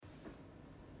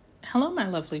Hello, my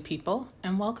lovely people,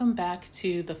 and welcome back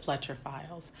to the Fletcher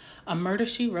Files, a Murder,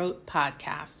 She Wrote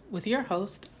podcast with your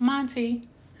host, Monty.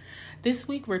 This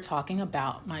week we're talking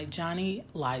about My Johnny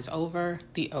Lies Over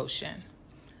the Ocean.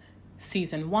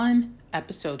 Season 1,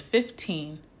 Episode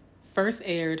 15, first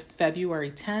aired February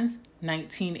 10th,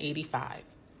 1985.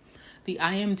 The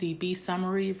IMDb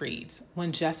summary reads,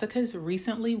 when Jessica's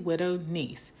recently widowed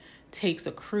niece takes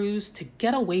a cruise to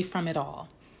get away from it all,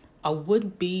 a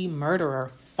would-be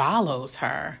murderer follows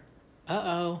her.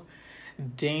 Uh-oh,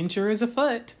 danger is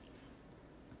afoot.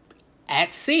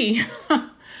 At sea.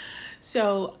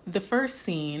 So the first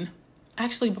scene,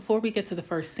 actually before we get to the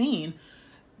first scene,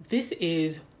 this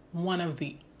is one of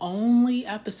the only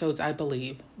episodes, I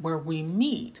believe, where we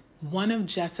meet one of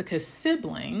Jessica's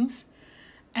siblings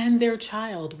and their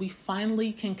child. We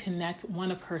finally can connect one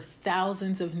of her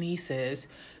thousands of nieces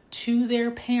to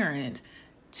their parent,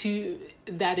 to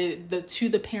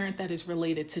the parent that is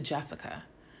related to Jessica.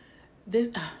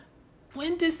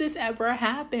 When does this ever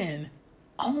happen?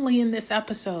 Only in this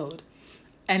episode.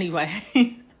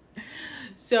 Anyway,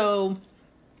 so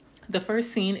the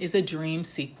first scene is a dream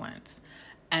sequence,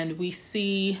 and we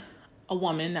see a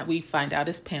woman that we find out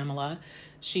is Pamela.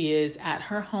 She is at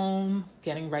her home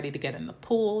getting ready to get in the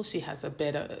pool. She has a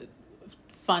bit of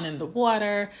fun in the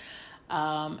water,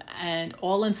 and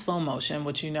all in slow motion,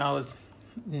 which you know is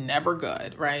never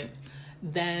good, right?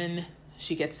 Then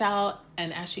she gets out,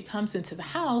 and as she comes into the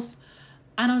house,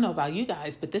 I don't know about you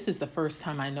guys, but this is the first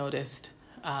time I noticed,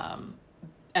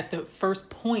 at the first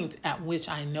point at which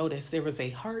I noticed there was a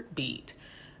heartbeat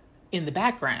in the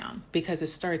background, because it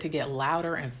started to get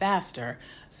louder and faster.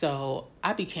 So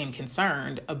I became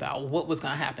concerned about what was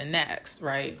going to happen next,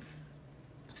 right?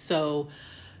 So,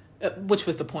 which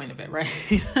was the point of it, right?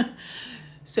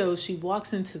 So she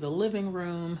walks into the living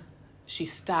room. She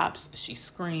stops, she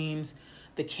screams,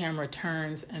 the camera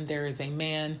turns, and there is a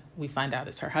man, we find out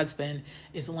it's her husband,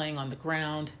 is laying on the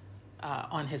ground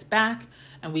on his back,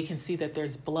 and we can see that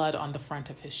there's blood on the front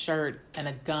of his shirt and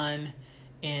a gun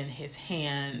in his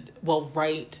hand, well,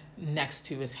 right next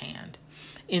to his hand,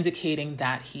 indicating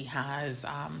that he has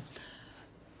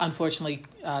unfortunately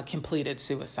completed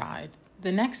suicide.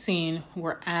 The next scene,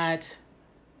 we're at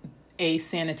a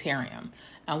sanitarium,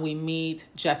 and we meet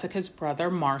Jessica's brother,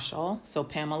 Marshall, so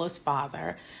Pamela's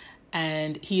father,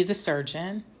 and he is a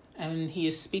surgeon, and he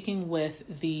is speaking with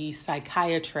the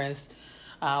psychiatrist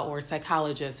or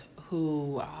psychologist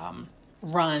who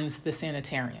runs the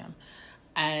sanitarium.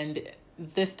 And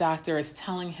this doctor is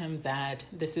telling him that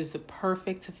this is the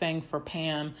perfect thing for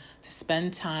Pam to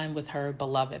spend time with her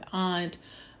beloved aunt,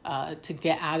 to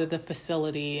get out of the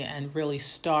facility and really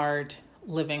start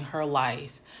living her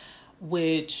life,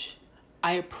 which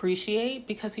I appreciate,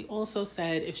 because he also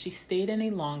said if she stayed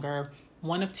any longer,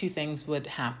 one of two things would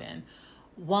happen.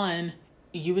 One,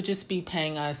 you would just be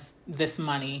paying us this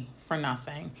money for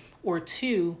nothing. Or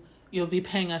two, you'll be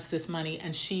paying us this money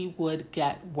and she would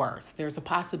get worse. There's a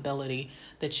possibility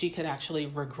that she could actually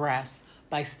regress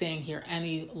by staying here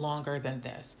any longer than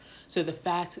this. So the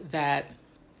fact that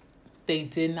they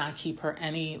did not keep her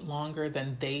any longer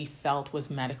than they felt was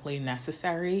medically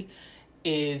necessary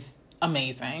is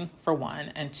amazing, for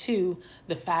one. And two,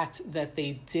 the fact that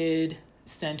they did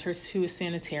send her to a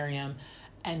sanitarium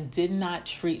and did not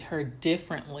treat her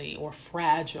differently or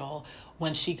fragile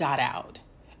when she got out.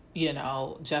 You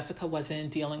know, Jessica wasn't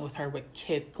dealing with her with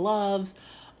kid gloves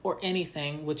or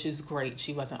anything, which is great.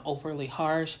 She wasn't overly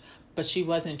harsh, but she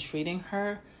wasn't treating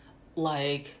her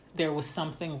like there was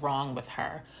something wrong with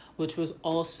her, which was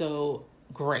also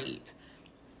great.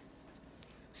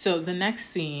 So the next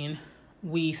scene,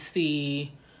 we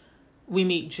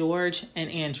meet George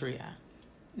and Andrea.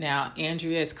 Now,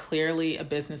 Andrea is clearly a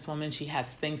businesswoman. She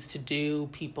has things to do,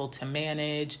 people to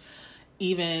manage.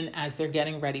 Even as they're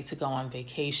getting ready to go on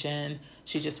vacation,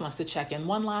 she just wants to check in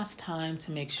one last time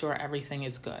to make sure everything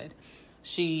is good.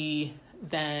 She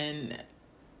then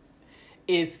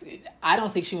I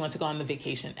don't think she wants to go on the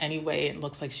vacation anyway. It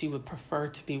looks like she would prefer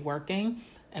to be working.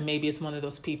 And maybe it's one of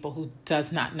those people who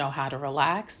does not know how to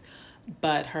relax.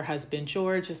 But her husband,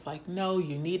 George, is like, no,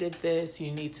 you needed this.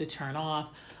 You need to turn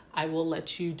off. I will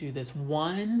let you do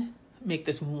make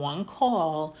this one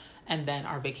call, and then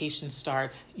our vacation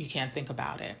starts. You can't think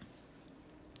about it.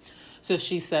 So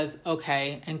she says,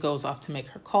 okay, and goes off to make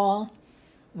her call.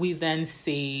 We then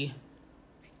see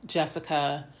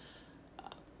Jessica,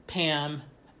 Pam,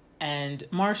 and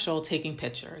Marshall taking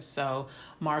pictures. So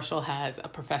Marshall has a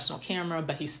professional camera,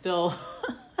 but he still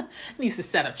needs to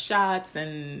set up shots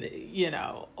and, you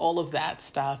know, all of that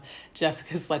stuff.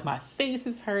 Jessica's like, my face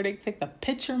is hurting. Take the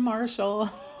picture,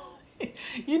 Marshall.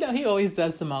 You know, he always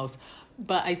does the most.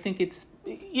 But I think it's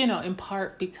in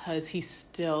part because he's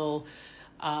still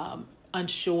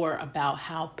unsure about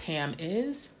how Pam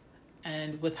is.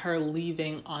 And with her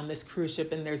leaving on this cruise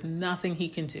ship and there's nothing he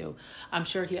can do, I'm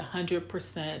sure he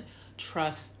 100%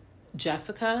 trusts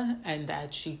Jessica and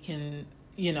that she can,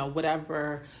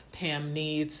 whatever Pam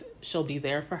needs, she'll be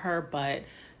there for her. But,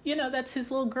 that's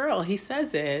his little girl. He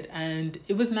says it. And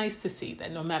it was nice to see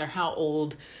that no matter how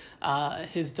old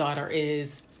his daughter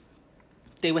is,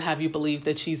 they would have you believe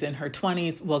that she's in her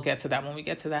 20s. We'll get to that when we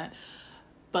get to that.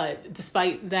 But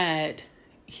despite that,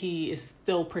 he is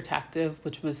still protective,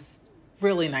 which was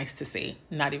really nice to see.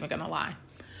 Not even going to lie.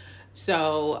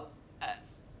 So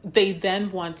they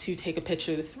then want to take a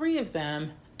picture of the three of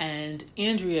them, and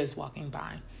Andrea is walking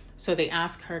by. So they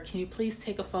ask her, can you please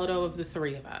take a photo of the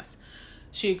three of us?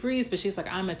 She agrees, but she's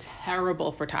like, I'm a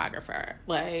terrible photographer.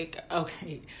 Like,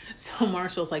 okay. So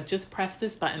Marshall's like, just press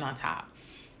this button on top.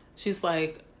 She's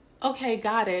like, okay,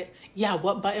 got it. Yeah,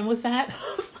 what button was that?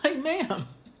 I was like, ma'am,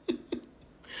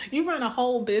 you run a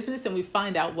whole business, and we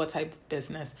find out what type of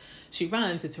business she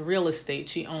runs. It's real estate.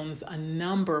 She owns a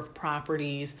number of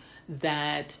properties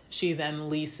that she then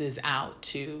leases out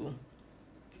to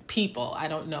people. I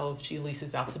don't know if she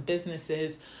leases out to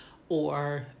businesses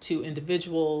or to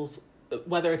individuals,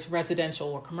 whether it's residential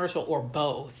or commercial or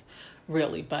both,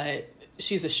 really. But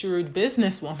she's a shrewd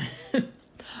businesswoman,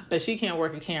 but she can't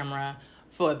work a camera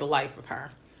for the life of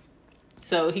her.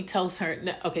 So he tells her,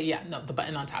 okay, yeah, no, the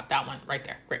button on top, that one right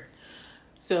there. Great.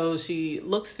 So she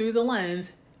looks through the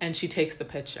lens and she takes the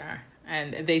picture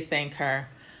and they thank her.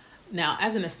 Now,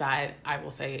 as an aside, I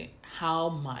will say how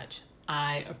much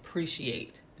I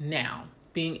appreciate now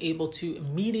being able to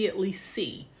immediately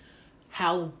see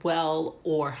how well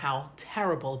or how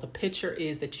terrible the picture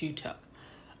is that you took.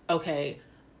 Okay,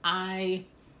 I'm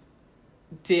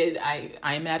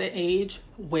at an age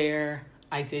where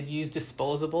I did use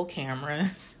disposable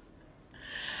cameras.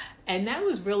 And that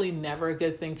was really never a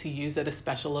good thing to use at a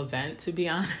special event, to be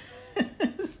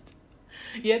honest.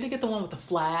 You had to get the one with the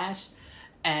flash.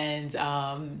 And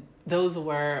those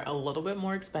were a little bit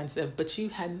more expensive. But you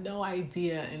had no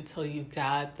idea until you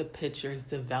got the pictures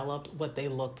developed what they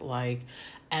looked like.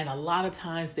 And a lot of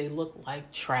times they looked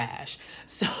like trash.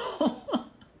 So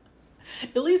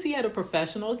at least he had a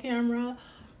professional camera.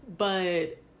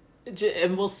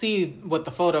 And we'll see what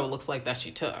the photo looks like that she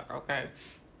took, okay?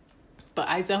 But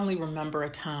I definitely remember a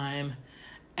time,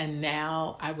 and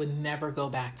now I would never go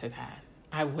back to that.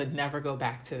 I would never go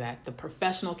back to that. The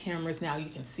professional cameras now, you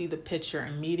can see the picture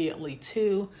immediately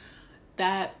too.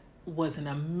 That was an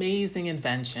amazing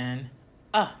invention.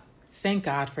 Oh, thank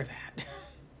God for that.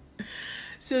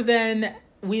 So then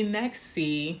we next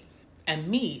see and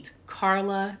meet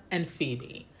Carla and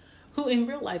Phoebe, who in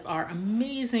real life are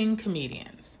amazing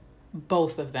comedians.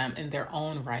 Both of them in their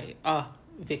own right.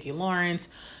 Vicki Lawrence,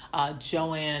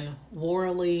 Joanne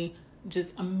Worley,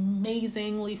 just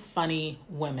amazingly funny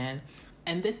women.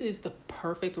 And this is the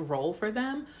perfect role for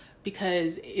them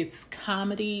because it's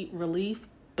comedy relief,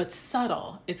 but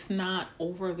subtle. It's not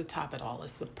over the top at all.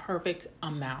 It's the perfect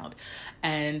amount.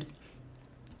 And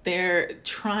they're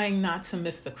trying not to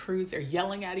miss the cruise. They're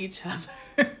yelling at each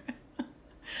other.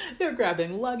 They're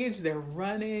grabbing luggage. They're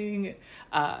running.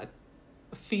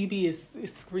 Phoebe is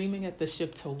screaming at the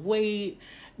ship to wait.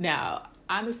 Now,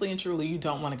 honestly and truly, you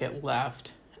don't want to get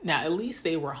left. Now, at least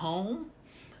they were home.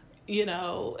 It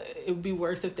would be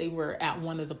worse if they were at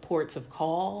one of the ports of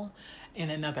call in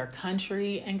another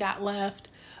country and got left.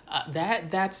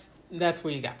 That's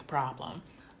where you got the problem.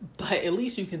 But at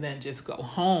least you can then just go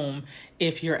home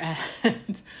if you're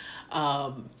at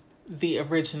the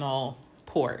original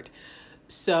port.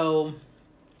 So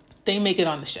they make it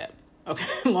on the ship.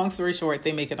 Okay, long story short,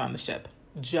 they make it on the ship.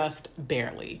 Just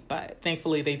barely. But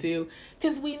thankfully they do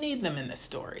because we need them in this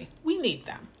story. We need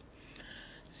them.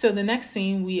 So the next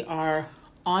scene, we are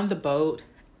on the boat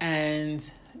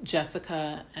and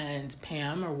Jessica and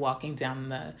Pam are walking down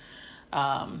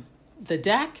the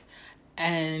deck,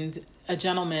 and a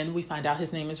gentleman, we find out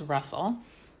his name is Russell,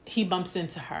 he bumps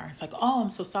into her. It's like, oh, I'm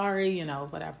so sorry,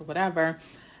 whatever.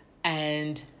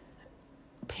 And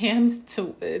Pam,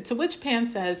 to which Pam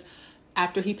says,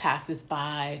 after he passes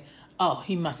by, oh,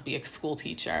 he must be a school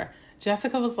teacher.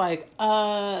 Jessica was like,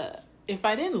 if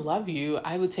I didn't love you,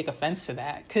 I would take offense to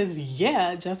that. Because,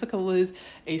 yeah, Jessica was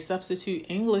a substitute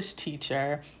English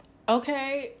teacher.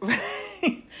 Okay.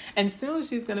 And soon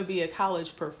she's going to be a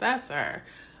college professor.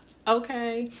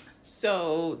 Okay.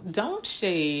 So don't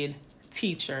shade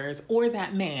teachers or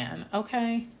that man.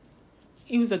 Okay.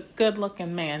 He was a good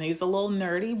looking man. He's a little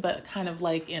nerdy, but kind of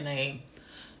like in a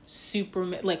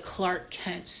Superman, like Clark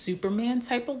Kent Superman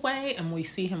type of way, and we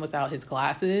see him without his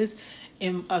glasses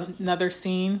in another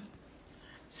scene.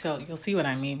 So you'll see what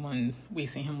I mean when we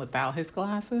see him without his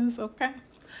glasses, okay?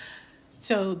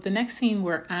 So the next scene,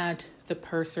 we're at the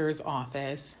purser's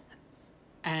office,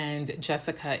 and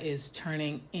Jessica is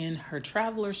turning in her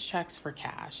traveler's checks for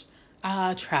cash.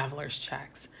 Traveler's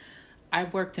checks. I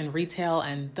worked in retail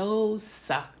and those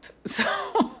sucked. So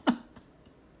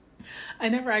I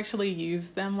never actually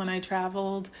used them when I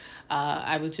traveled.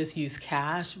 I would just use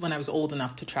cash. When I was old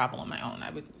enough to travel on my own, I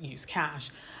would use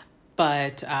cash.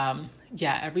 But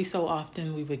yeah, every so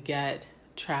often we would get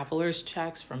traveler's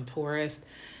checks from tourists,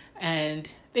 and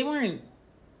they weren't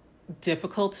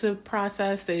difficult to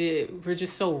process. They were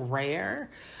just so rare.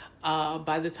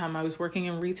 By the time I was working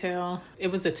in retail,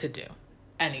 it was a to-do.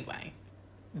 Anyway,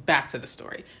 back to the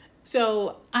story.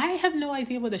 So I have no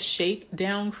idea what a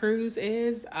shakedown cruise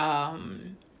is.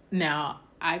 Now,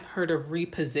 I've heard of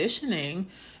repositioning,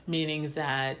 meaning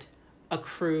that a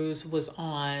cruise was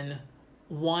on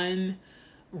one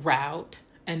route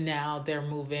and now they're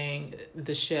moving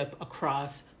the ship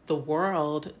across the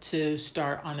world to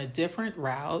start on a different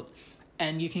route,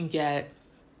 and you can get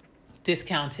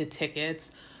discounted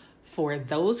tickets for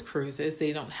those cruises.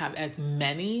 They don't have as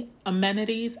many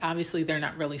amenities. Obviously, they're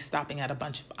not really stopping at a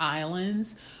bunch of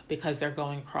islands because they're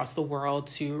going across the world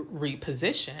to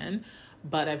reposition,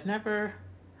 but I've never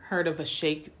heard of a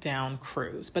shakedown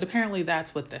cruise, but apparently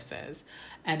that's what this is,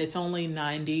 and it's only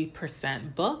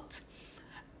 90% booked.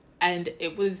 And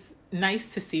it was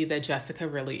nice to see that Jessica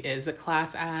really is a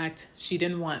class act. She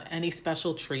didn't want any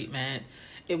special treatment.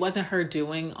 It wasn't her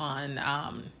doing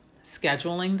on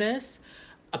scheduling this.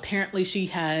 Apparently she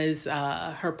has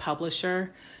her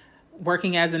publisher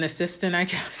working as an assistant, I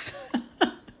guess.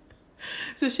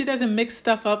 So she doesn't mix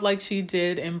stuff up like she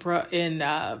did in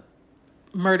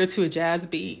Murder to a Jazz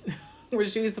Beat, where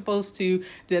she was supposed to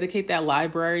dedicate that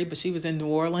library, but she was in New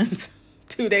Orleans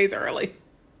 2 days early.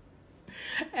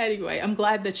 Anyway, I'm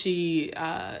glad that she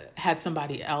had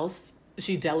somebody else.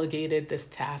 She delegated this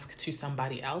task to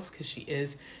somebody else because she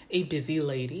is a busy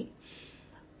lady.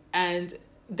 And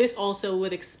this also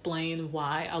would explain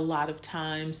why a lot of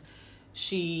times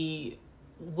she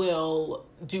will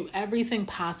do everything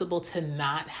possible to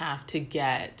not have to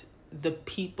get the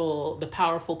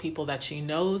powerful people that she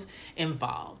knows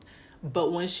involved.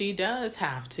 But when she does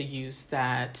have to use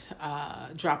that,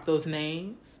 drop those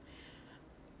names,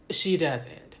 she does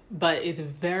it. But it's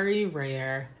very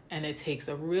rare, and it takes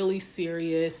a really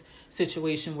serious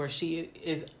situation where she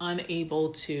is unable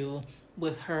to,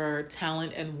 with her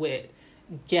talent and wit,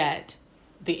 get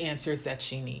the answers that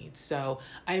she needs. So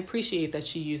I appreciate that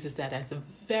she uses that as a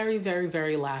very, very,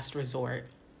 very last resort.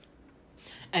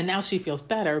 And now she feels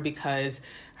better because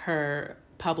her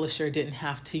publisher didn't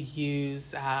have to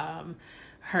use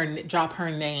drop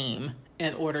her name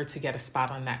in order to get a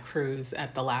spot on that cruise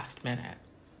at the last minute.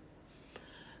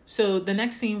 So the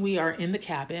next scene, we are in the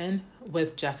cabin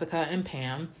with Jessica and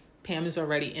Pam. Pam is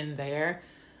already in there,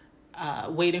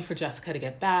 waiting for Jessica to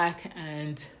get back,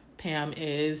 and Pam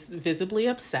is visibly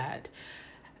upset.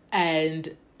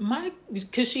 And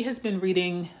because she has been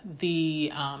reading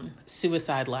the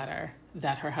suicide letter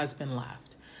that her husband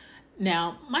left.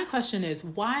 Now, my question is,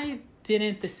 why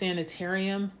didn't the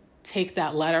sanitarium take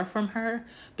that letter from her?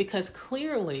 Because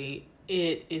clearly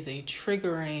it is a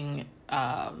triggering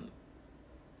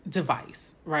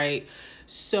device, right?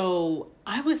 So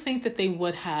I would think that they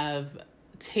would have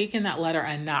taken that letter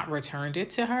and not returned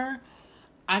it to her.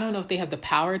 I don't know if they have the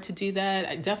power to do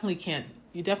that. You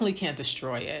definitely can't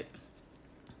destroy it.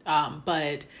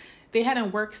 But they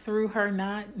hadn't worked through her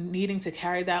not needing to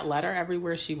carry that letter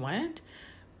everywhere she went,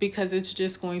 because it's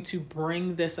just going to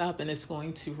bring this up and it's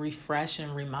going to refresh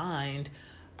and remind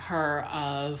her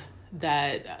of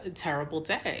that terrible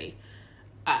day.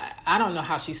 I don't know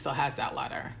how she still has that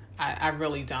letter. I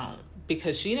really don't,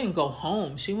 because she didn't go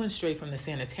home. She went straight from the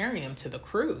sanitarium to the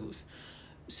cruise.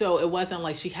 So it wasn't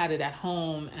like she had it at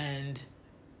home and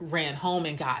ran home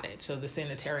and got it. So the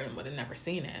sanitarium would have never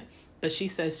seen it. But she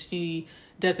says she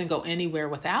doesn't go anywhere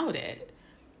without it.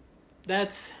 They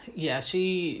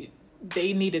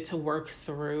needed to work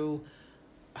through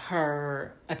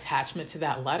her attachment to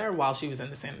that letter while she was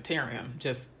in the sanitarium.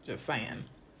 Just saying.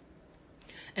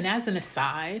 And as an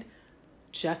aside,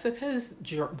 Jessica's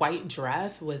white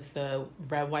dress with the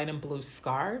red, white, and blue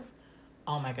scarf,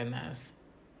 oh my goodness,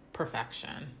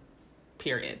 perfection,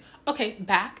 period. Okay,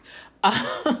 back.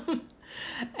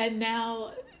 And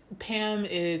now Pam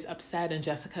is upset, and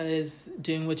Jessica is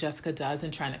doing what Jessica does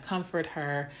and trying to comfort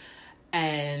her.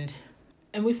 And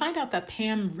And we find out that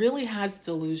Pam really has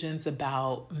delusions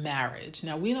about marriage.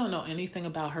 Now, we don't know anything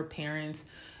about her parents'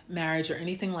 marriage or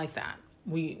anything like that.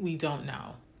 We don't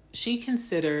know. She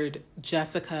considered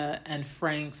Jessica and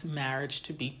Frank's marriage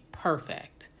to be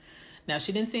perfect. Now,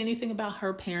 she didn't say anything about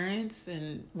her parents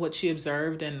and what she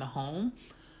observed in the home,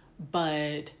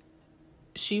 but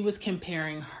she was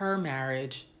comparing her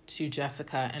marriage to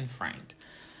Jessica and Frank.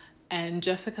 And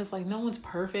Jessica's like, no one's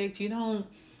perfect.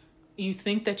 You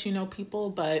think that you know people,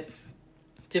 but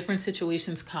different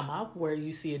situations come up where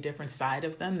you see a different side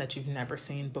of them that you've never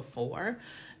seen before.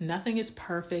 Nothing is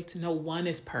perfect. No one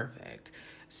is perfect.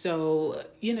 So,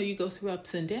 you go through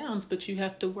ups and downs, but you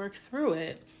have to work through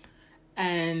it.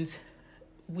 And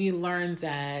we learned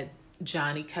that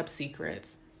Johnny kept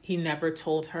secrets. He never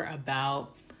told her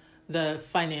about the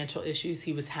financial issues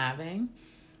he was having,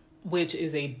 which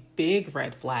is a big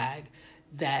red flag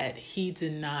that he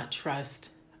did not trust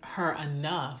her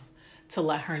enough to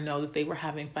let her know that they were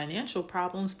having financial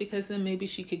problems, because then maybe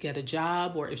she could get a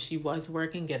job, or if she was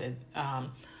working, get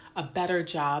a better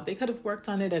job. They could have worked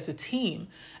on it as a team.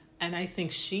 And I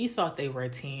think she thought they were a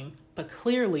team, but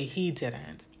clearly he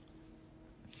didn't.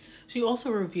 She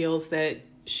also reveals that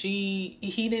he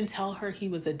didn't tell her he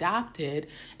was adopted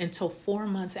until 4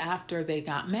 months after they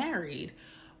got married,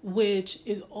 which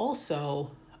is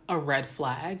also a red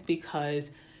flag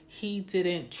because he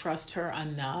didn't trust her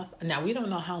enough. Now, we don't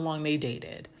know how long they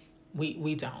dated.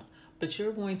 We don't. But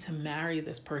you're going to marry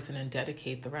this person and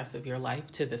dedicate the rest of your life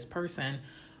to this person,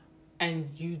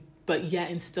 but yet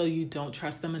and still you don't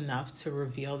trust them enough to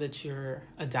reveal that you're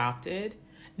adopted.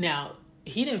 Now,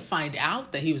 he didn't find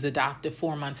out that he was adopted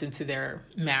 4 months into their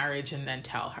marriage and then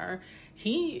tell her.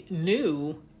 He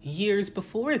knew years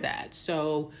before that.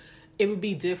 So it would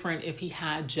be different if he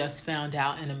had just found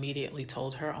out and immediately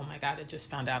told her, oh my God, I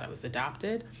just found out I was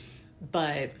adopted.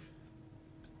 But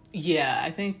yeah,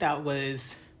 I think there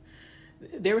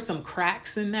were some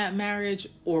cracks in that marriage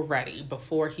already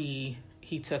before he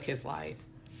took his life.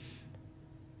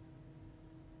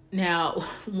 Now,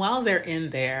 while they're in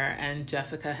there and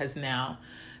Jessica has now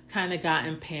kind of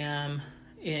gotten Pam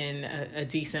in a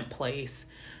decent place,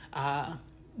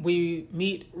 we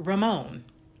meet Ramon.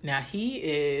 Now, he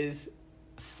is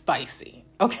spicy,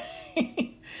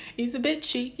 okay? He's a bit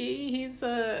cheeky. He's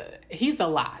a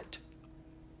lot.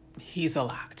 He's a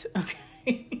lot,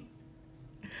 okay?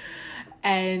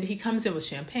 And he comes in with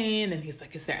champagne and he's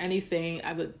like, is there anything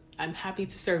I'm happy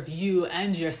to serve you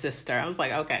and your sister. I was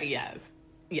like, okay, yes,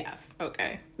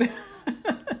 okay.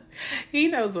 He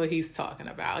knows what he's talking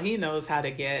about. He knows how to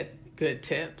get good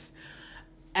tips.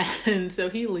 And so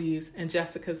he leaves and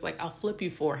Jessica's like, I'll flip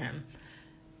you for him.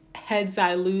 Heads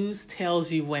I lose,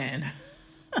 tails you win.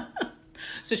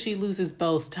 So she loses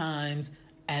both times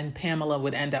and Pamela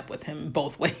would end up with him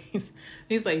both ways.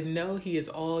 He's like, no, he is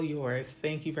all yours.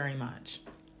 Thank you very much.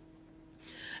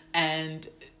 And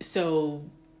so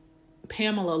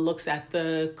Pamela looks at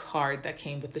the card that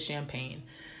came with the champagne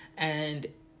and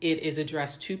it is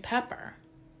addressed to Pepper.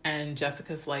 And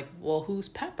Jessica's like, well, who's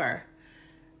Pepper?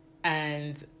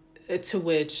 And to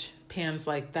which Pam's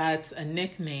like, that's a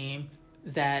nickname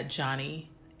that Johnny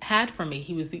had for me.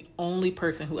 He was the only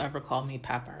person who ever called me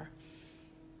Pepper.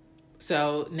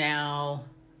 So now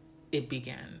it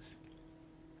begins.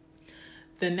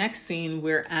 The next scene,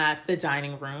 we're at the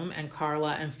dining room and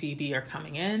Carla and Phoebe are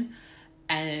coming in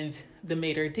and the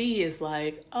maitre d' is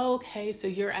like, okay, so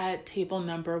you're at table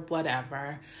number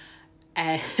whatever.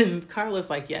 And Carla's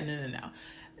like, yeah, no.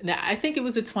 Now, I think it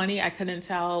was a 20. I couldn't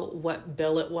tell what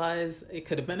bill it was. It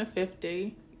could have been a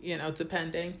 50,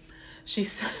 depending. She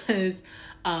says,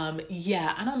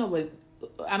 yeah, I don't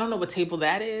know what table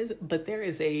that is, but there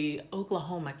is a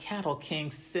Oklahoma Cattle King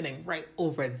sitting right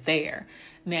over there.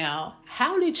 Now,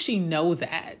 how did she know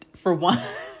that, for one?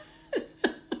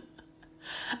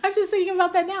 I'm just thinking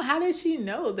about that now. How did she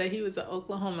know that he was an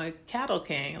Oklahoma Cattle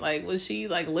King? Like, was she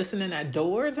like listening at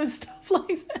doors and stuff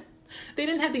like that? They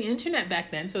didn't have the internet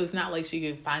back then, so it's not like she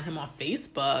could find him on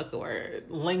Facebook or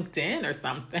LinkedIn or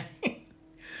something.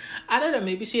 I don't know.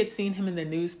 Maybe she had seen him in the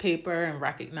newspaper and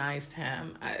recognized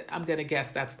him. I'm going to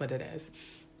guess that's what it is.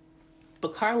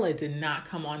 But Carla did not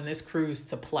come on this cruise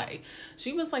to play.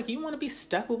 She was like, you want to be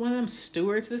stuck with one of them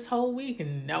stewards this whole week?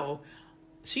 And no,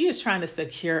 she is trying to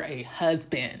secure a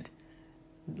husband.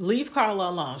 Leave Carla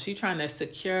alone. She's trying to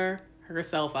secure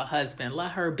herself a husband.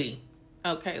 Let her be.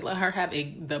 Okay, let her have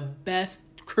the best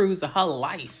cruise of her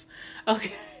life.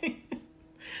 Okay.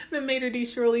 The maitre d'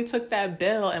 surely took that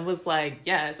bill and was like,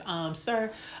 yes,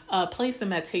 sir, place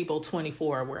him at table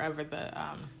 24, wherever the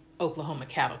Oklahoma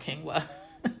Cattle King was.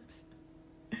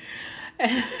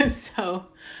 And so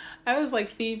I was like,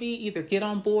 Phoebe, either get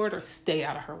on board or stay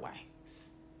out of her way.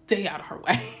 Stay out of her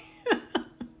way.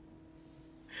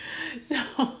 So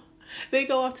they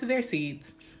go off to their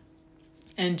seats,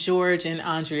 and George and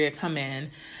Andrea come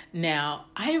in. Now,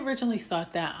 I originally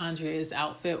thought that Andrea's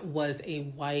outfit was a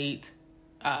white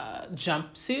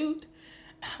jumpsuit.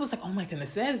 I was like, oh my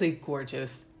goodness, that is a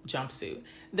gorgeous jumpsuit.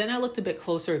 Then I looked a bit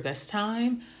closer this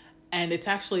time, and it's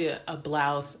actually a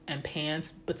blouse and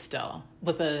pants, but still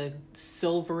with a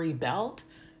silvery belt.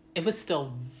 It was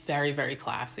still very, very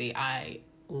classy. I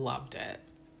loved it.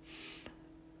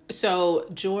 So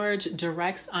George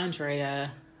directs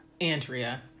Andrea.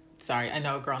 Sorry, I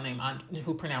know a girl named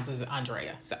who pronounces it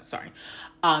Andrea. So sorry.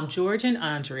 George and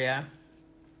Andrea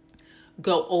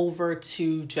go over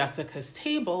to Jessica's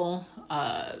table.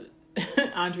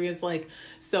 Andrea's like,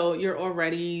 so you're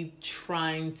already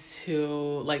trying to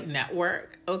like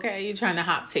network, okay? You're trying to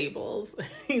hop tables.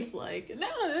 He's like, no,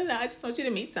 I just want you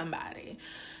to meet somebody.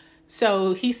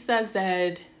 So he says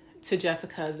that to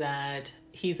Jessica that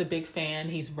he's a big fan.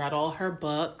 He's read all her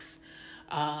books.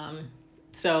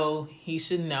 So he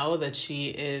should know that she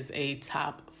is a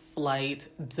top flight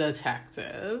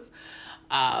detective.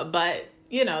 But,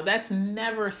 you know, that's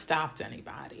never stopped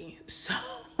anybody. So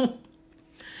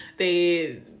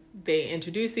they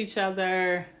introduce each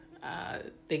other,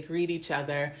 they greet each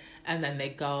other, and then they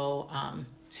go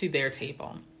to their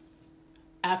table.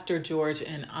 After George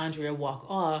and Andrea walk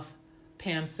off,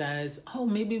 Pam says, oh,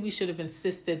 maybe we should have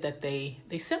insisted that they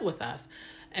sit with us.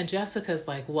 And Jessica's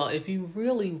like, well, if you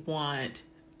really want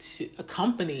to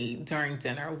accompany during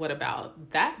dinner, what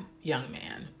about that young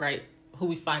man, right? Who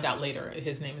we find out later,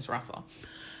 his name is Russell.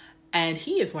 And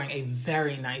he is wearing a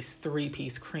very nice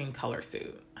 3-piece cream color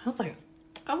suit. I was like,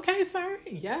 okay, sir.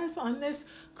 Yes, on this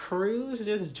cruise,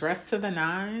 just dressed to the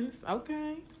nines.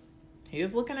 Okay. He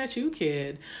is looking at you,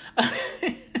 kid.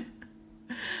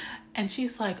 And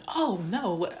she's like, oh,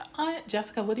 no, Aunt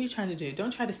Jessica, what are you trying to do?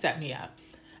 Don't try to set me up.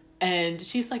 And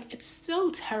she's like, it's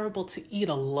so terrible to eat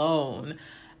alone.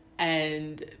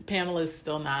 And Pamela's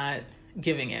still not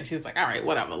giving in. She's like, all right,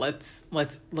 whatever. Let's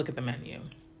look at the menu.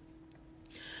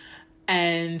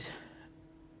 And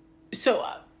so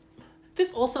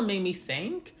this also made me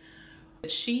think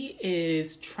that she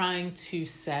is trying to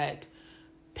set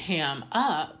Pam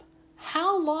up.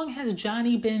 How long has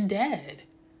Johnny been dead?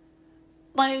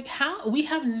 Like, how we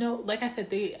have no, like I said,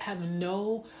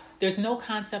 there's no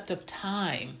concept of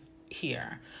time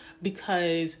here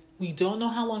because we don't know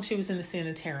how long she was in the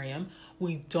sanitarium.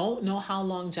 We don't know how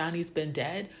long Johnny's been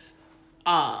dead.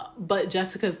 But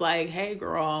Jessica's like, hey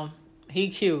girl, he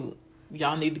cute.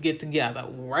 Y'all need to get together.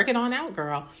 Work it on out,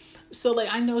 girl. So like,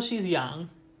 I know she's young,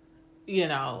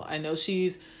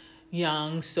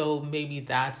 so maybe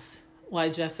that's why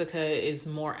Jessica is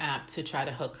more apt to try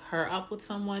to hook her up with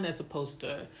someone as opposed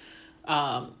to,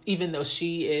 even though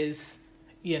she is,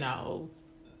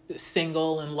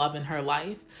 single and loving her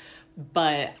life.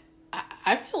 But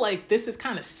I feel like this is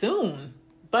kind of soon.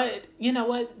 But you know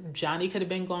what? Johnny could have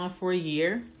been gone for a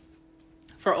year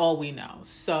for all we know.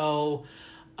 So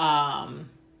I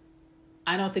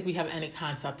don't think we have any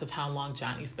concept of how long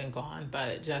Johnny's been gone.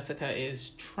 But Jessica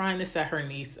is trying to set her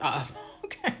niece up.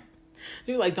 Okay.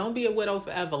 She's like, don't be a widow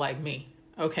forever like me.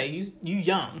 Okay, you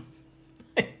young.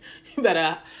 You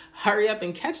better hurry up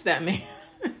and catch that man.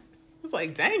 It's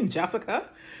like, dang, Jessica.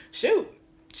 Shoot.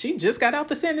 She just got out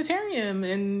the sanitarium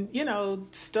and,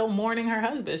 still mourning her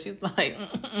husband. She's like,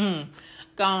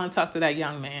 go on, talk to that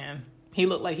young man. He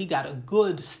looked like he got a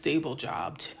good, stable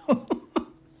job, too.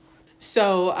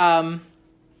 So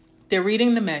they're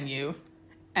reading the menu,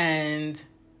 and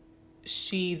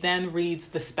she then reads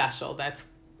the special that's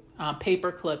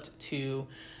paper clipped to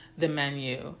the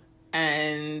menu.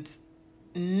 And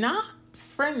not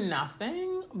for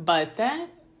nothing, but that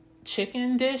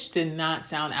chicken dish did not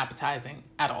sound appetizing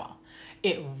at all.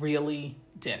 It really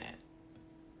didn't.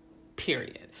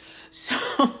 Period. So,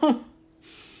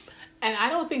 and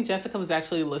I don't think Jessica was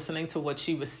actually listening to what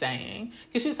she was saying,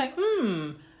 because she was like,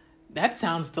 that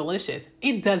sounds delicious.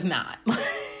 It does not.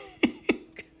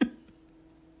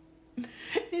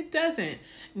 It doesn't.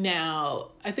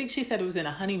 Now, I think she said it was in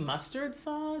a honey mustard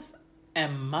sauce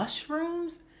and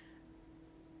mushrooms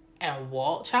and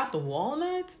chopped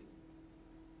walnuts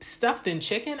stuffed in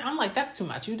chicken. I'm like, that's too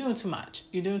much. You're doing too much.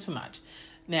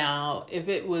 Now, if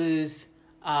it was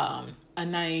a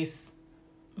nice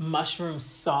mushroom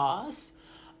sauce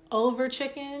over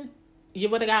chicken, you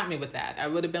would have got me with that. I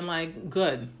would have been like,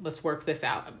 good, let's work this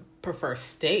out. I prefer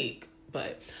steak,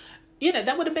 but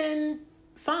that would have been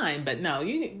fine. But no,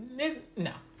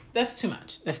 no. That's too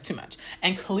much. That's too much.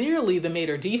 And clearly the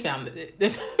maitre d' found it. They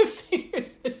figured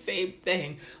the same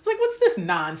thing. I was like, what's this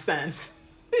nonsense?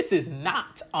 This is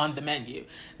not on the menu.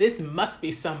 This must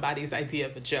be somebody's idea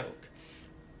of a joke.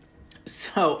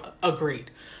 So,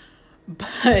 agreed.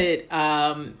 But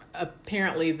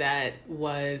apparently that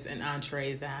was an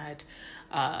entree that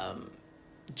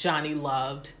Johnny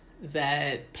loved,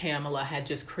 that Pamela had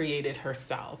just created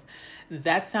herself.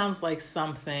 That sounds like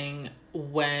something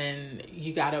when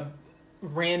you got a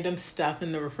random stuff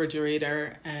in the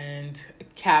refrigerator and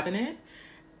cabinet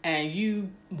and you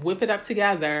whip it up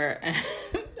together, and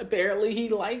apparently he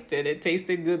liked it. It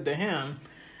tasted good to him,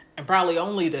 and probably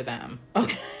only to them.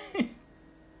 Okay.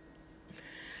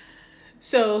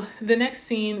 So the next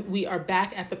scene, we are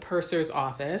back at the purser's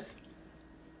office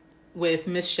with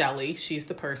Miss Shelley, she's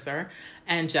the purser,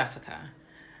 and Jessica.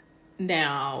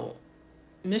 Now,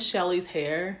 Miss Shelley's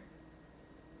hair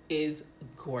is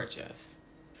gorgeous.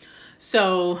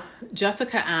 So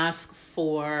Jessica asked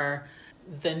for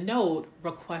the note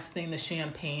requesting the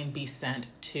champagne be sent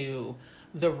to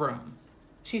the room.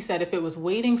 She said if it was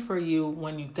waiting for you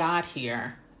when you got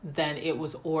here, then it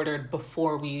was ordered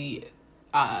before we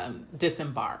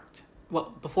disembarked.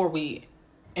 Well, before we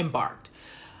embarked.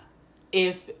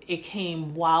 If it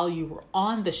came while you were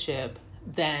on the ship,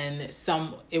 then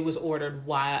it was ordered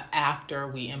while after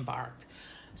we embarked.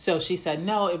 So she said,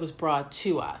 no, it was brought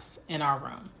to us in our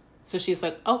room. So she's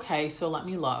like, okay, so let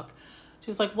me look.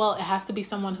 She's like, well, it has to be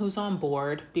someone who's on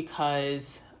board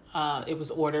because it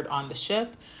was ordered on the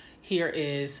ship. Here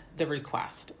is the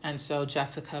request. And so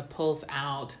Jessica pulls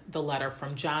out the letter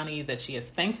from Johnny that she has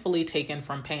thankfully taken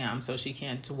from Pam, so she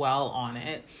can't dwell on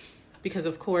it. Because,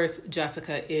 of course,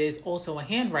 Jessica is also a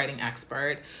handwriting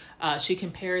expert. She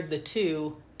compared the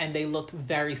two, and they looked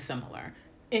very similar.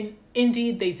 And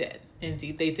indeed, they did.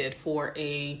 Indeed, they did. For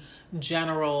a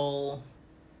general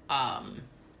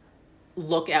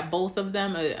look at both of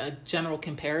them, a general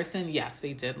comparison, yes,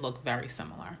 they did look very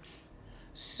similar.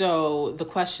 So the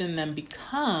question then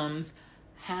becomes,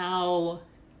 how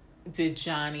did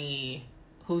Johnny,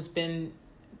 who's been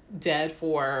dead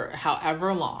for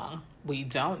however long, we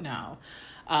don't know,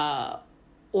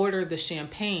 order the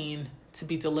champagne to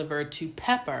be delivered to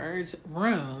Pepper's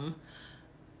room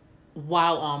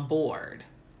while on board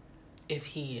if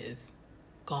he is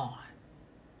gone?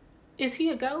 Is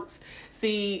he a ghost?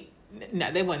 See, no,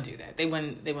 they wouldn't do that. They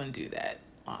wouldn't do that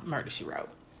on Murder, She Wrote.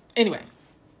 Anyway,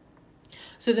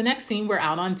 so the next scene, we're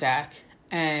out on deck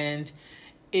and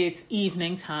it's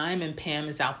evening time and Pam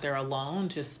is out there alone,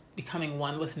 just becoming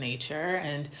one with nature.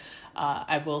 And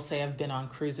I will say I've been on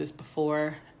cruises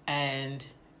before, and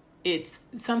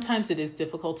sometimes it is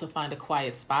difficult to find a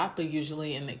quiet spot, but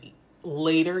usually in the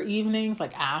later evenings,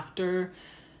 like after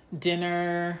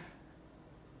dinner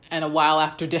and a while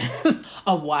after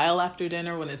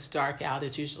dinner when it's dark out,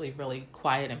 it's usually really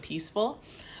quiet and peaceful.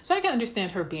 So I can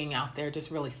understand her being out there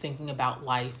just really thinking about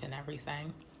life and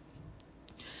everything.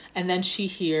 And then she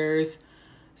hears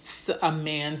a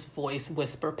man's voice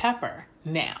whisper Pepper.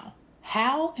 Now,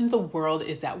 how in the world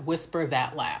is that whisper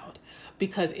that loud?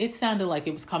 Because it sounded like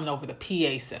it was coming over the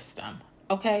PA system,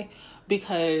 okay?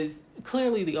 Because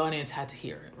clearly the audience had to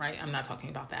hear it, right? I'm not talking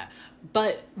about that.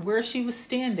 But where she was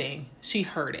standing, she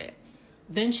heard it.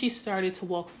 Then she started to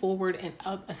walk forward and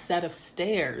up a set of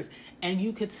stairs, and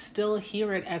you could still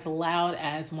hear it as loud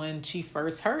as when she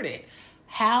first heard it.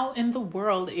 How in the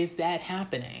world is that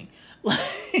happening?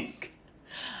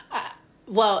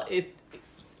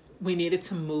 We needed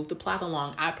to move the plot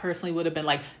along. I personally would have been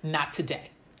like, not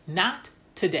today. Not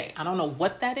today. I don't know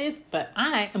what that is, but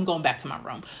I am going back to my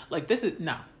room. Like, this is,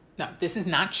 no, this is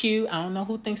not cute. I don't know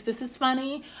who thinks this is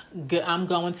funny. I'm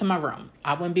going to my room.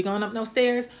 I wouldn't be going up no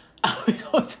stairs. I would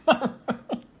go to my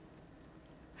room.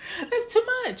 That's too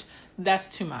much. That's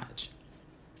too much.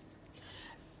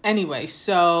 Anyway,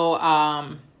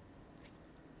 so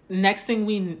next thing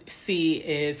we see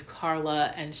is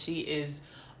Carla, and she is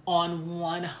on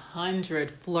 100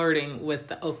 flirting with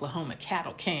the Oklahoma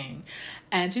Cattle King.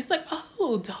 And she's like,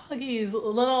 oh, doggies,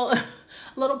 little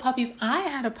puppies. I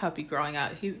had a puppy growing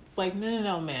up. He's like,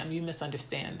 no, ma'am, you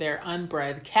misunderstand. They're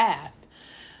unbred cows.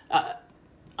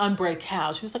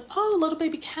 She was like, oh, little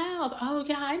baby cows. Oh,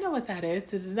 yeah, I know what that is.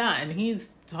 This is not. And he's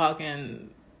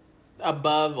talking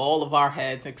above all of our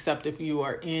heads, except if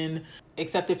you're in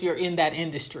that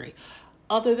industry.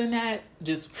 Other than that,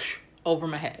 just over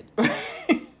my head.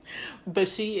 But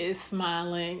she is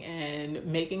smiling and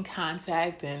making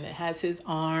contact and has his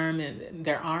arm, and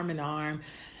they're arm in arm.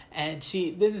 And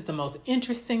this is the most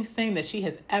interesting thing that she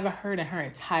has ever heard in her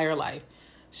entire life.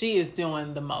 She is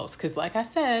doing the most. Because like I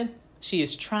said, she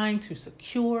is trying to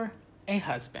secure a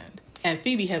husband. And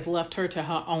Phoebe has left her to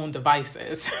her own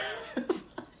devices.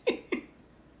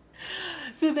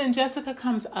 So then Jessica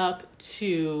comes up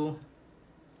to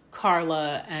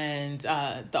Carla and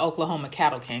the Oklahoma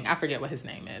Cattle King. I forget what his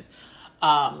name is.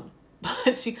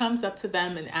 But she comes up to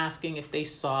them and asking if they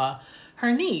saw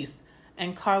her niece.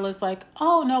 And Carla's like,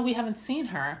 oh, no, we haven't seen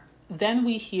her. Then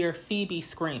we hear Phoebe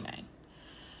screaming.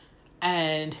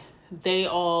 And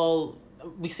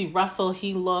we see Russell,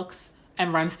 he looks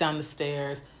and runs down the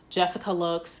stairs. Jessica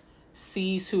looks,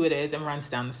 sees who it is, and runs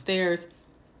down the stairs.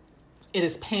 It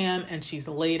is Pam, and she's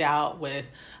laid out with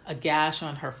a gash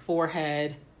on her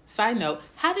forehead. Side note,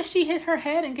 how did she hit her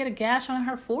head and get a gash on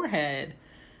her forehead?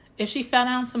 If she fell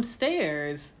down some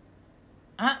stairs,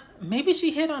 maybe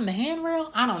she hit on the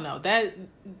handrail? I don't know. That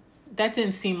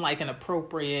didn't seem like an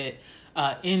appropriate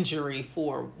injury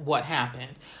for what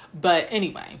happened. But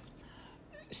anyway,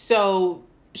 so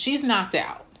she's knocked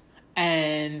out,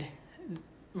 and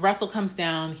Russell comes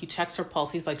down. He checks her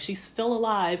pulse. He's like, she's still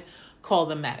alive. Call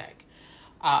the medic.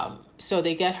 So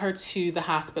they get her to the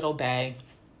hospital bay,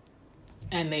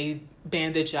 and they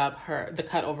bandage up the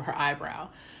cut over her eyebrow.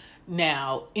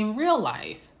 Now, in real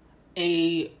life,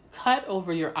 a cut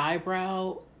over your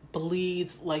eyebrow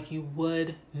bleeds like you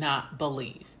would not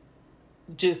believe.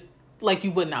 Just like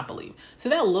you would not believe. So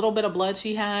that little bit of blood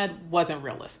she had wasn't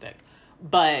realistic,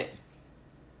 but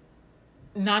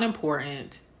not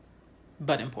important,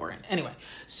 but important. Anyway,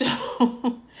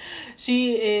 so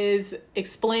she is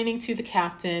explaining to the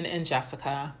captain and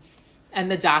Jessica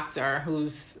and the doctor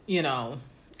who's,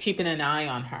 keeping an eye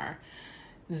on her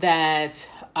that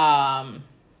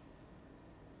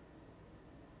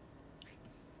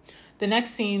the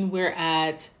next scene we're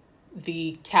at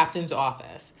the captain's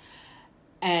office,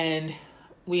 and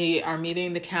we are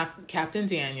meeting the Captain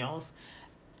Daniels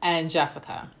and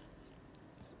Jessica.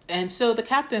 And so the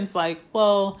captain's like,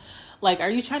 well, are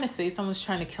you trying to say someone's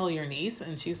trying to kill your niece?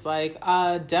 And she's like,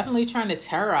 definitely trying to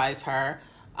terrorize her,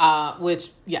 which,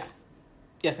 yes,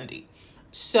 indeed.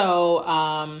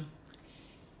 So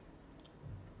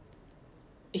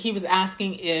he was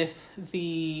asking if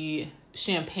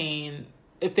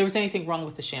if there was anything wrong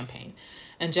with the champagne.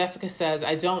 And Jessica says,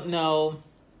 I don't know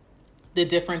the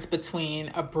difference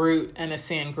between a brute and a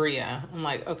sangria. I'm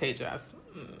like, okay, Jess.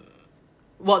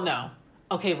 Well, no.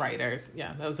 Okay, writers.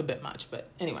 Yeah, that was a bit much, but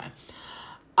anyway.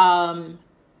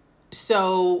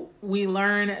 So we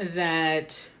learn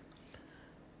that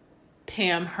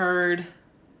Pam heard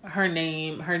her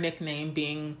nickname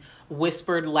being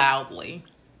whispered loudly.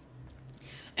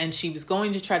 And she was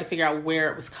going to try to figure out where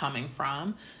it was coming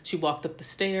from. She walked up the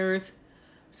stairs.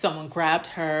 Someone grabbed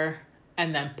her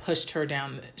and then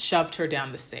shoved her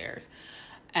down the stairs.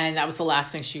 And that was the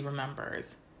last thing she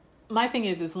remembers. My thing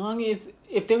is,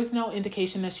 if there was no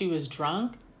indication that she was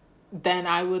drunk, then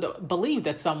I would believe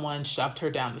that someone shoved her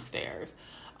down the stairs.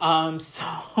 So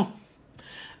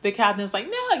the captain's like,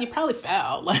 no, you probably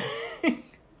fell.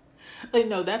 Like,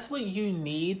 no, that's what you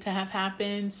need to have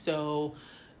happen. So,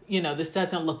 this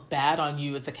doesn't look bad on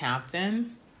you as a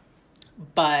captain,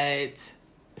 but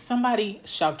somebody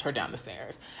shoved her down the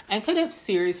stairs and could have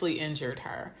seriously injured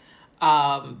her.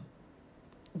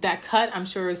 That cut, I'm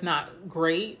sure, is not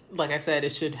great. Like I said,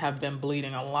 it should have been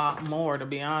bleeding a lot more, to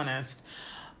be honest.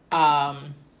 But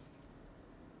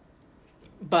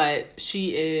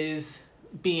she is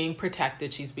being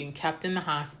protected. She's being kept in the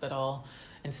hospital,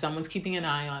 and someone's keeping an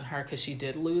eye on her because she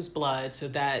did lose blood, so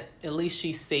that at least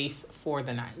she's safe for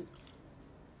the night.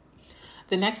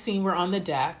 The next scene, we're on the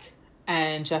deck,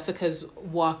 and Jessica's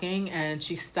walking, and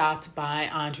she's stopped by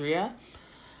Andrea,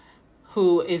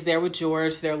 who is there with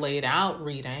George. They're laid out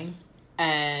reading,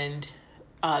 and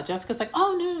Jessica's like,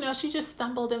 oh, no, she just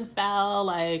stumbled and fell.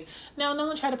 Like, no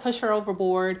one tried to push her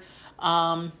overboard.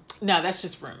 No, that's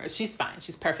just rumors. She's fine.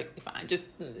 She's perfectly fine.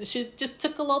 She just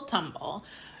took a little tumble.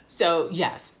 So,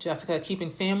 yes, Jessica keeping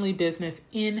family business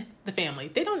in the family.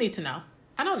 They don't need to know.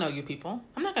 I don't know you people.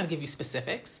 I'm not going to give you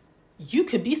specifics. You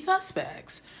could be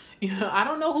suspects. I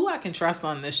don't know who I can trust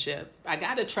on this ship. I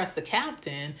got to trust the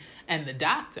captain and the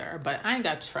doctor, but I ain't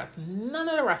got to trust none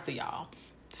of the rest of y'all.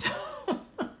 So,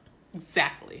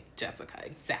 exactly, Jessica,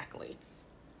 exactly.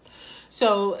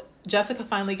 So, Jessica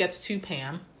finally gets to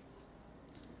Pam,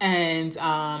 and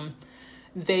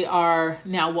they are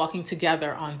now walking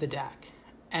together on the deck.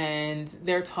 And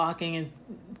they're talking, and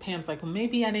Pam's like, well,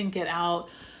 maybe I didn't get out.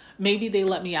 Maybe they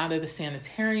let me out of the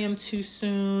sanitarium too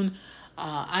soon.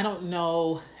 I don't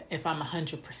know if I'm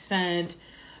 100%.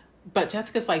 But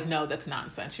Jessica's like, no, that's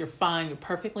nonsense. You're fine. You're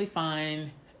perfectly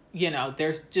fine.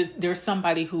 There's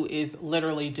somebody who is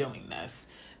literally doing this.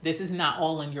 This is not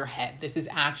all in your head. This is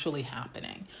actually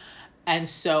happening. And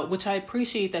so, which I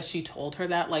appreciate that she told her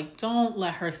that, like, don't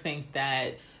let her think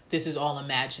that this is all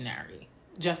imaginary.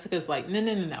 Jessica's like, no,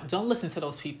 no, no, no. Don't listen to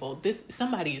those people.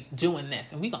 Somebody is doing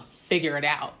this and we're going to figure it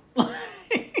out.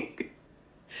 Like,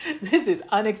 this is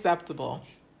unacceptable.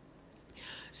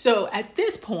 So at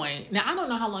this point, now I don't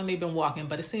know how long they've been walking,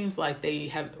 but it seems like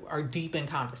they are deep in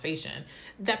conversation,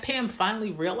 that Pam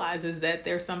finally realizes that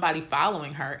there's somebody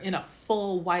following her in a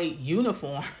full white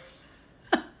uniform.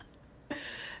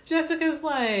 Jessica's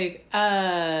like,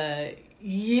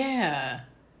 yeah.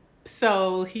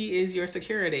 So he is your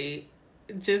security.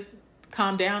 Just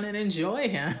calm down and enjoy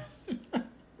him.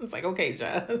 It's like, okay,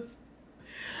 Jess.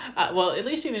 Well, at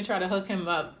least she didn't try to hook them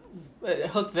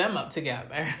up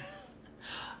together.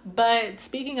 But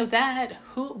speaking of that,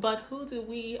 who do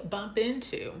we bump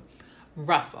into?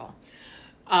 Russell.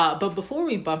 But before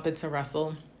we bump into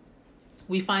Russell,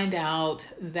 we find out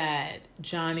that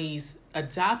Johnny's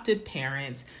adopted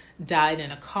parents died in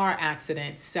a car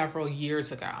accident several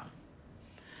years ago.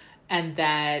 And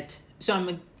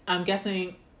so I'm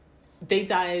guessing they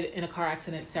died in a car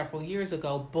accident several years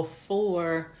ago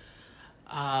before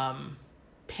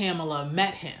Pamela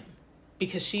met him,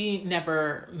 because she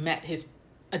never met his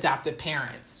adopted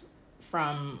parents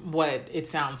from what it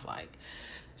sounds like.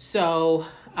 So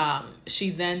she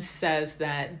then says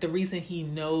that the reason he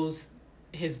knows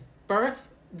his birth,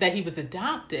 that he was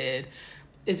adopted,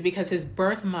 is because his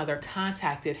birth mother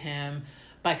contacted him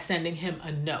by sending him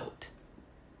a note.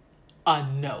 A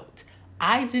note.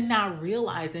 I did not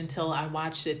realize until I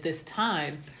watched it this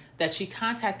time that she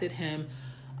contacted him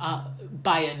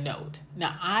by a note.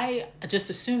 Now, I just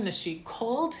assumed that she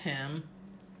called him,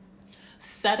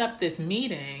 set up this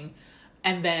meeting,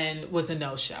 and then was a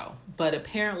no-show. But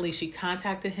apparently she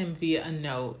contacted him via a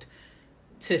note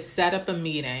to set up a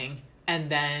meeting, and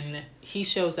then he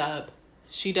shows up,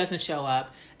 she doesn't show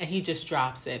up, and he just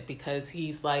drops it because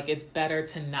he's like, it's better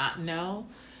to not know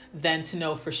than to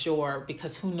know for sure,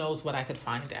 because who knows what I could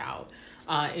find out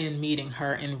in meeting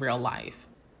her in real life.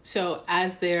 So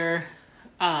as they're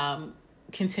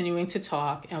continuing to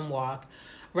talk and walk,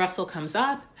 Russell comes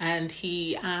up and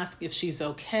he asks if she's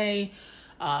okay,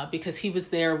 because he was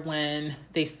there when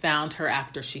they found her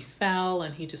after she fell,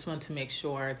 and he just wanted to make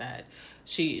sure that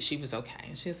she was okay.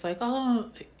 And she's like, oh,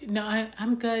 no,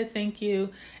 I'm good, thank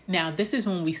you. Now, this is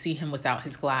when we see him without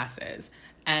his glasses.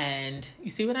 And you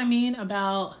see what I mean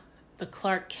about the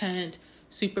Clark Kent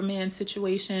Superman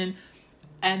situation?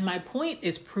 And my point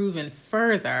is proven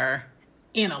further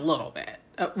in a little bit.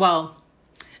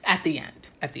 At the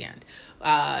end.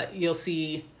 You'll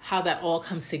see how that all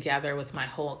comes together with my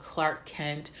whole Clark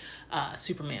Kent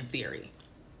Superman theory.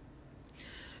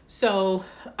 So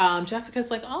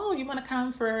Jessica's like, oh, you want to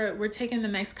come we're taking the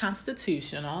nice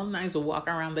Constitutional, nice walk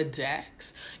around the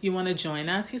decks. You want to join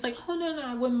us? He's like, oh, no,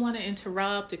 I wouldn't want to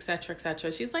interrupt, etc.,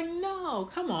 etc. She's like, no,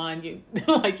 come on. You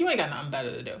ain't got nothing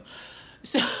better to do.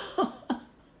 So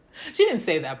she didn't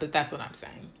say that, but that's what I'm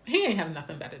saying. He ain't have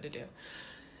nothing better to do.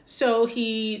 So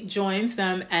he joins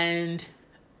them, and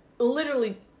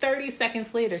literally 30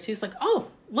 seconds later, she's like, oh,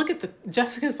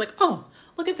 Jessica's like, oh,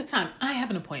 look at the time. I have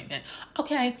an appointment.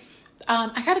 Okay,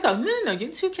 I gotta go. No, you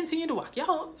two continue to walk.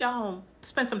 Y'all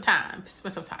spend some time.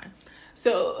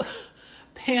 So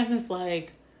Pam is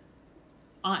like,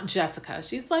 Aunt Jessica.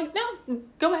 She's like, no,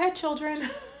 go ahead, children.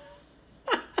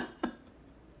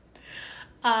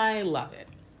 I love it.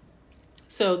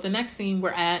 So the next scene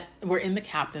we're in the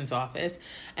captain's office,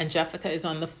 and Jessica is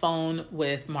on the phone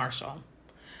with Marshall.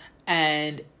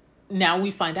 And now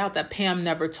we find out that Pam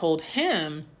never told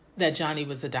him that Johnny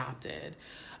was adopted,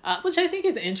 which I think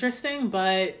is interesting,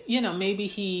 but maybe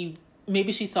she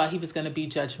thought he was going to be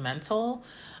judgmental.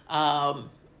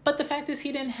 But the fact is,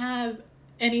 he didn't have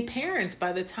any parents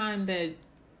by the time that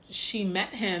she met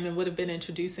him and would have been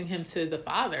introducing him to the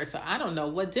father. So I don't know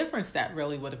what difference that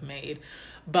really would have made,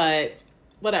 but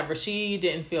whatever. She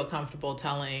didn't feel comfortable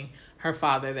telling her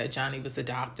father that Johnny was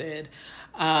adopted.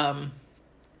 And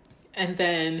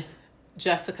then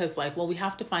Jessica's like, well, we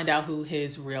have to find out who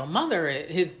his real mother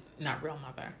is.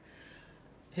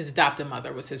 His adopted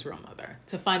mother was his real mother.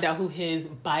 To find out who his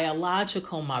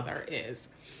biological mother is.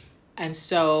 And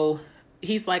so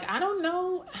he's like, I don't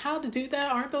know how to do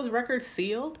that. Aren't those records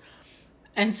sealed?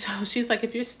 And so she's like,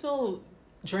 if you're still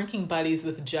drinking buddies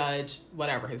with Judge,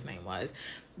 whatever his name was,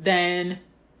 then,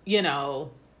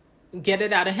 get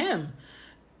it out of him.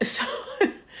 So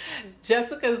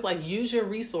Jessica's like, use your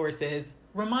resources.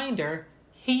 Reminder,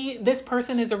 this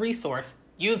person is a resource.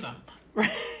 Use them.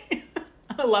 Right?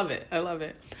 I love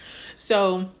it.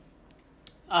 So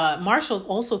Marshall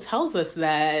also tells us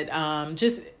that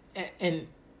and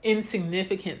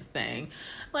insignificant thing.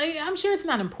 Like, I'm sure it's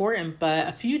not important, but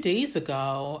a few days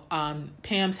ago,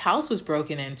 Pam's house was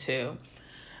broken into,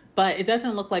 but it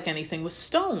doesn't look like anything was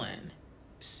stolen.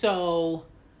 So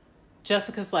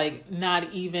Jessica's like,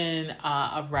 not even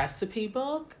a recipe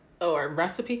book or a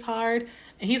recipe card.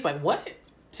 And he's like, what?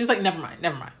 She's like, never mind.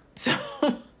 So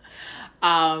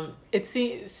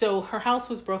so her house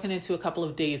was broken into a couple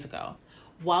of days ago.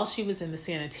 While she was in the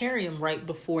sanitarium right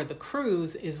before the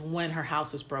cruise is when her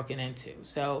house was broken into.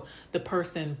 So the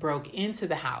person broke into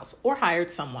the house or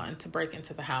hired someone to break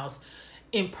into the house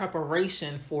in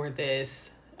preparation for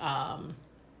this,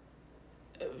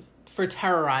 for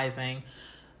terrorizing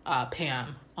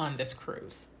Pam on this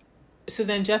cruise. So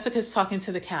then Jessica's talking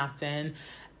to the captain,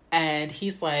 and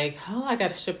he's like, oh, I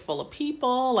got a ship full of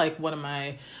people. Like, what are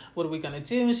we going to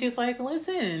do? And she's like,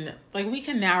 listen, like, we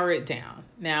can narrow it down.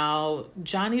 Now,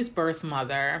 Johnny's birth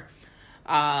mother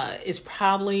is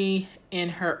probably in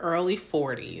her early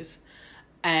 40s.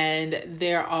 And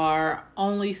there are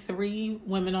only 3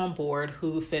 women on board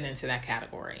who fit into that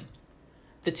category.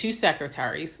 The 2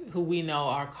 secretaries, who we know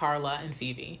are Carla and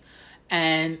Phoebe,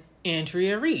 and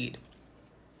Andrea Reed.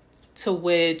 To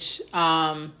which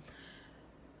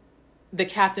the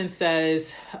captain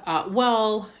says,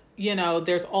 well,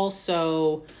 there's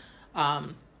also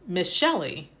Miss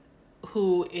Shelley,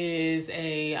 who is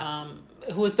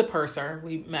the purser.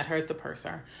 We met her as the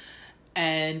purser.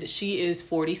 And she is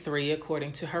 43,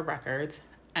 according to her records.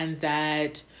 And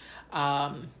that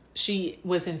she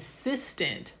was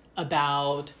insistent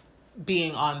about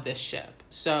being on this ship.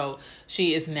 So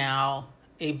she is now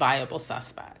a viable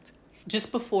suspect.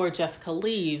 Just before Jessica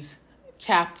leaves,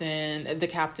 the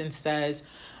captain says,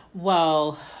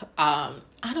 well, I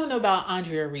don't know about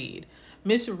Andrea Reed.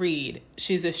 Miss Reed,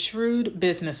 she's a shrewd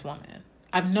businesswoman.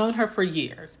 I've known her for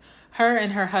years. Her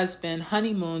and her husband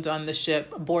honeymooned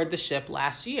aboard the ship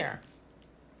last year.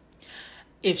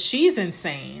 If she's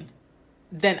insane,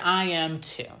 then I am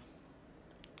too.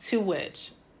 To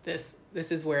which, this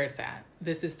is where it's at.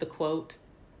 This is the quote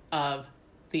of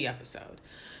the episode.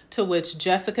 To which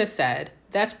Jessica said,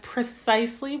 that's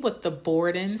precisely what the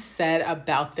Bordens said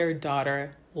about their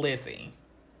daughter, Lizzie.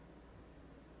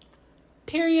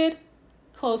 Period.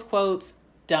 Close quotes.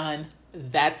 Done.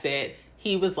 That's it.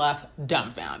 He was left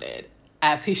dumbfounded,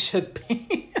 as he should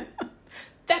be.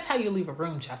 That's how you leave a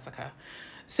room, Jessica.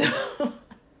 So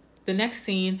the next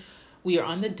scene, we are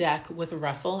on the deck with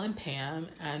Russell and Pam,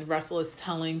 and Russell is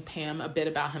telling Pam a bit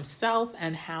about himself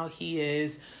and how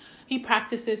he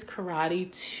practices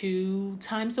karate 2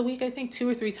 times a week, I think 2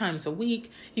 or 3 times a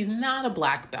week. He's not a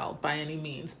black belt by any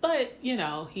means, but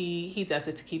he does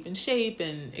it to keep in shape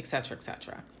and et cetera, et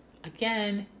cetera.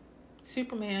 Again,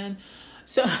 Superman.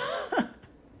 So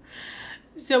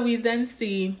we then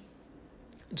see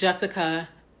Jessica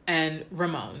and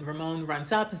Ramon. Ramon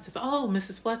runs up and says, oh,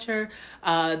 Mrs. Fletcher,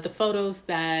 the photos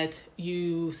that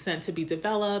you sent to be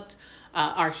developed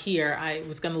are here. I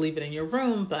was going to leave it in your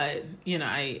room, but,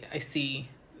 I see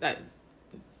that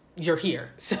you're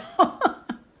here. So,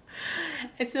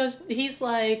 and so he's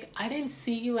like, I didn't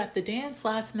see you at the dance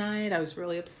last night. I was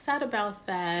really upset about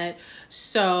that.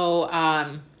 So,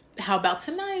 how about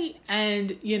tonight?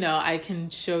 And, I can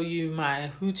show you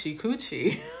my hoochie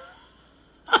coochie.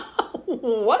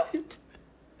 What?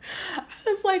 I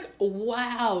was like,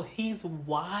 wow, he's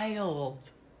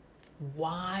wild.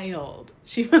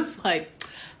 She was like,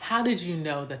 how did you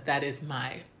know that is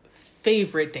my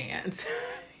favorite dance?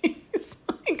 He's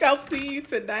like, I'll see you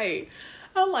tonight.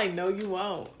 I'm like, no, you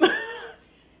won't.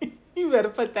 You better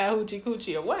put that hoochie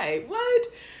coochie away. What?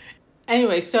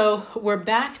 Anyway, so we're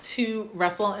back to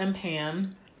Russell and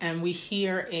Pam, and we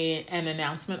hear an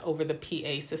announcement over the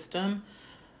PA system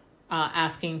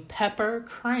asking Pepper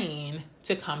Crane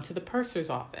to come to the purser's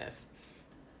office.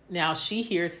 Now she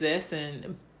hears this,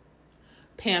 and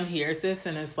Pam hears this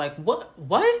and is like,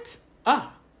 what?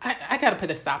 Oh, I got to put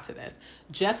a stop to this.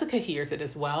 Jessica hears it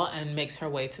as well and makes her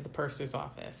way to the purser's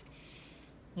office.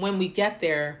 When we get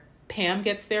there, Pam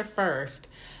gets there first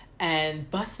and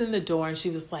busts in the door, and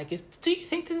she was like, do you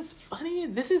think this is funny?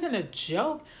 This isn't a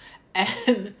joke.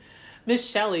 And Miss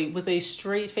Shelley, with a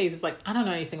straight face, is like, I don't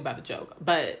know anything about a joke,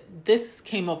 but this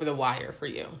came over the wire for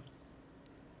you.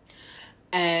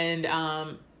 And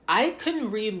I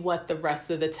couldn't read what the rest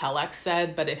of the telex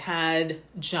said, but it had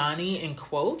Johnny in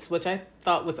quotes, which I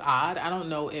thought was odd. I don't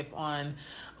know if on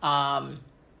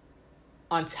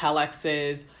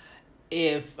telexes,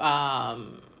 if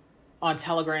on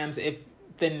telegrams, if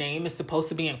the name is supposed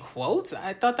to be in quotes.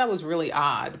 I thought that was really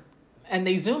odd. And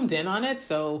they zoomed in on it,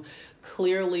 so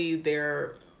clearly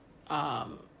they're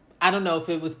I don't know if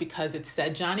it was because it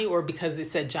said Johnny or because it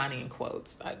said Johnny in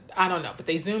quotes. I don't know, but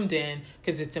they zoomed in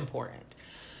because it's important.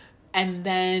 And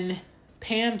then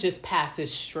Pam just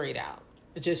passes straight out.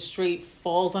 It just straight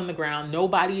falls on the ground.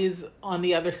 Nobody is on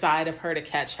the other side of her to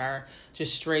catch her.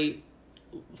 Just straight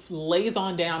lays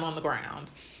on down on the ground.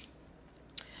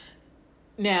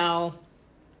 Now,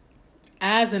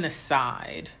 as an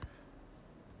aside,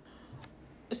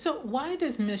 so why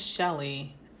does Miss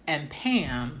Shelley and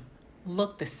Pam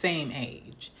look the same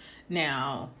age?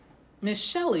 Now, Miss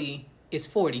Shelley is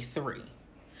 43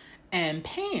 and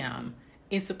Pam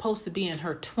is supposed to be in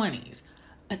her 20s,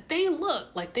 but they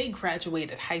look like they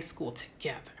graduated high school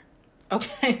together.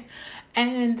 Okay?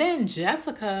 And then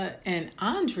Jessica and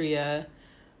Andrea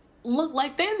look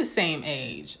like they're the same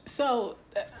age. So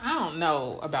I don't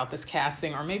know about this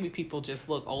casting, or maybe people just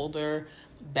look older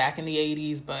back in the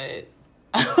 80s, but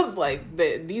I was like,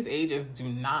 these ages do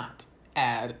not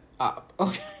add up.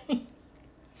 Okay.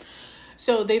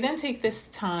 So they then take this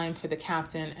time for the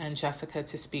captain and Jessica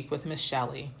to speak with Miss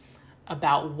Shelley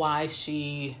about why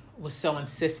she was so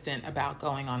insistent about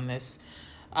going on this,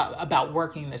 about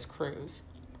working this cruise.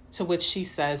 To which she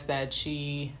says that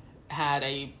she had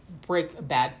a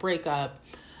bad breakup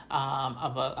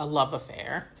of a love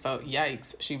affair. So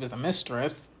yikes, she was a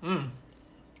mistress.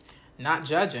 Not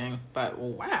judging, but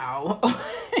wow.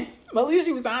 Well, at least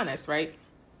she was honest, right?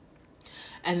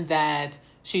 And that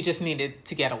she just needed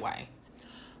to get away.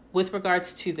 With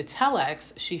regards to the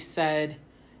telex, she said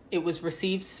it was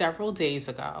received several days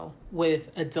ago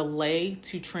with a delay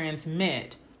to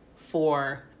transmit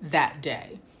for that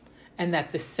day, and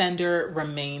that the sender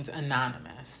remains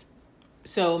anonymous.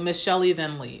 So Miss Shelley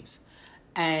then leaves,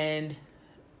 and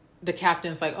the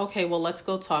captain's like, okay, well, let's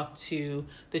go talk to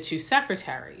the two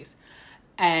secretaries.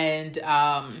 And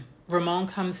Ramon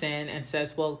comes in and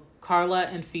says, well, Carla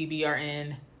and Phoebe are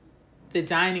in the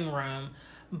dining room,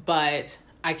 but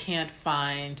I can't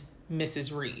find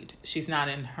Mrs. Reed. She's not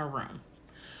in her room.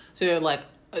 So they're like,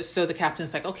 so the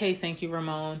captain's like, okay, thank you,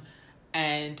 Ramon.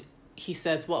 And he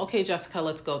says, well, okay, Jessica,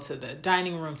 let's go to the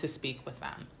dining room to speak with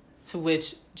them. To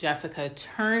which Jessica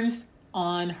turns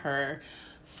on her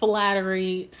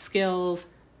flattery skills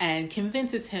and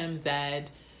convinces him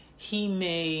that he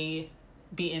may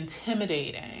be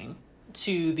intimidating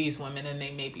to these women and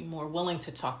they may be more willing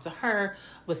to talk to her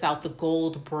without the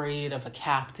gold braid of a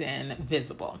captain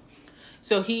visible.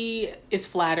 So he is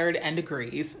flattered and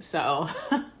agrees. So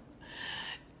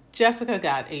Jessica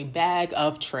got a bag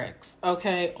of tricks.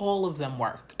 Okay, all of them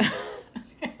work.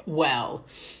 Well,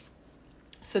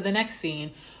 so the next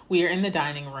scene, we are in the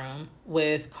dining room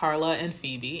with Carla and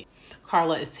Phoebe.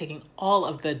 Carla is taking all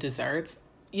of the desserts.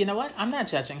 You know what? I'm not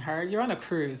judging her. You're on a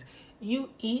cruise. You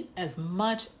eat as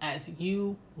much as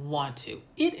you want to.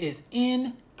 It is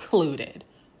included.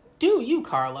 Do you,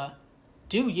 Carla?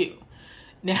 Do you?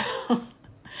 Now,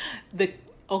 the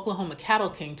Oklahoma Cattle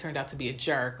King turned out to be a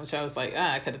jerk, which I was like,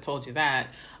 I could have told you that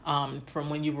from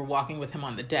when you were walking with him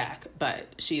on the deck.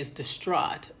 But she is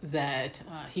distraught that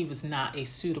he was not a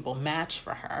suitable match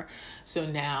for her. So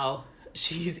now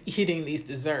she's eating these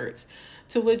desserts,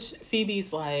 to which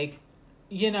Phoebe's like,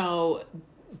 you know,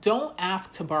 don't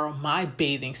ask to borrow my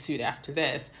bathing suit after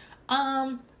this.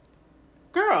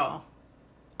 Girl,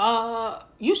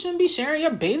 you shouldn't be sharing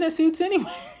your bathing suits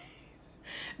anyway.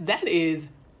 That is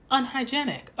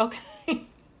unhygienic, okay?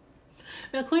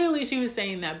 Now, clearly she was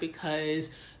saying that because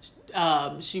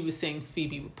she was saying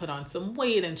Phoebe would put on some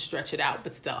weight and stretch it out,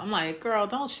 but still, I'm like, girl,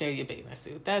 don't share your bathing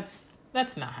suit. That's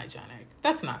not hygienic.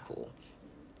 That's not cool.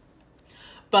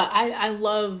 But I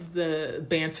love the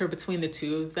banter between the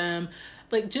two of them.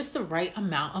 Like, just the right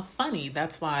amount of funny.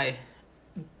 That's why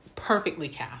perfectly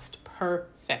cast.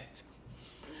 Perfect.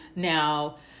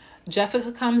 Now,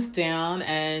 Jessica comes down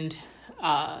and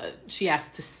she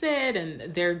asks to sit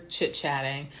and they're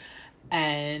chit-chatting.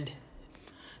 And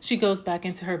she goes back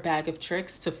into her bag of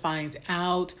tricks to find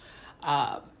out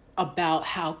about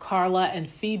how Carla and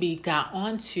Phoebe got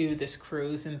onto this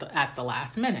cruise at the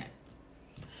last minute.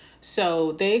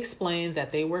 So they explained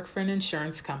that they work for an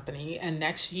insurance company, and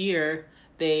next year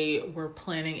they were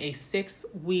planning a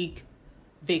 6-week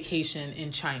vacation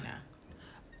in China.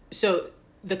 So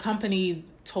the company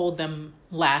told them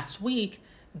last week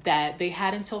that they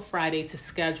had until Friday to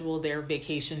schedule their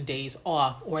vacation days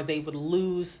off, or they would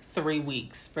lose 3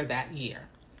 weeks for that year.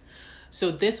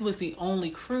 So this was the only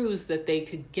cruise that they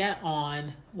could get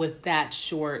on with that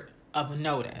short of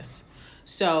notice.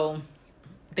 So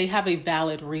they have a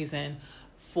valid reason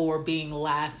for being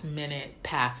last minute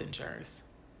passengers.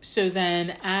 So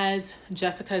then as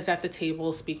Jessica is at the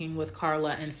table speaking with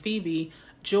Carla and Phoebe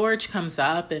George comes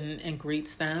up and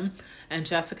greets them. And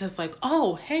Jessica's like,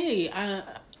 oh, hey,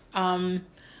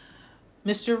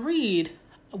 Mr. Reed,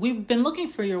 we've been looking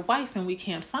for your wife and we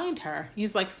can't find her.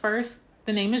 He's like, first,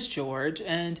 the name is George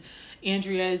and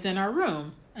Andrea is in our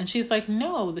room. And she's like,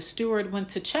 no, the steward went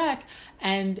to check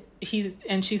and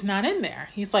she's not in there.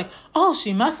 He's like, oh,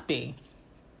 she must be.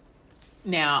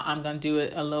 Now, I'm going to do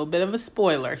a little bit of a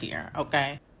spoiler here,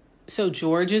 okay? So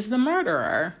George is the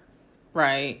murderer,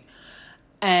 right?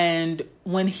 And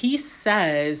when he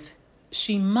says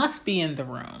she must be in the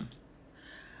room,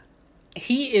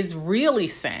 he is really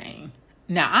saying,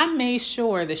 now I made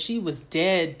sure that she was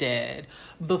dead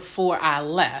before I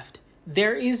left.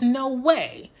 There is no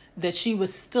way that she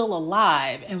was still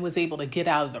alive and was able to get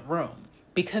out of the room.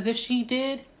 Because if she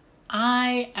did,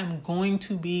 I am going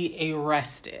to be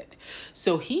arrested.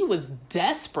 So he was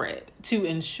desperate to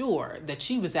ensure that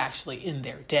she was actually in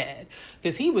there dead.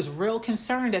 Because he was real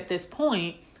concerned at this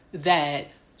point that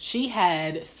she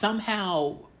had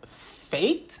somehow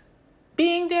faked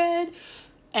being dead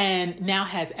and now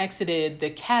has exited the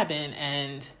cabin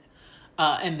and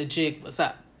the jig was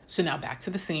up. So now back to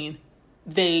the scene.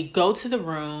 They go to the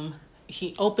room.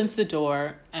 He opens the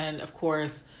door and of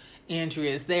course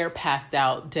Andrea is there, passed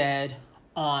out, dead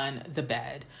on the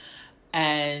bed.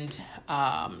 And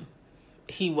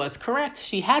he was correct.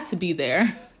 She had to be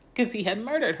there because he had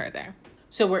murdered her there.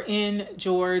 So we're in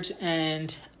George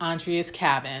and Andrea's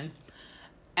cabin.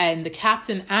 And the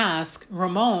captain asked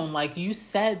Ramon, like, you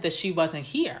said that she wasn't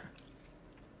here.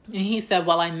 And he said,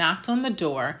 well, I knocked on the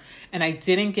door and I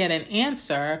didn't get an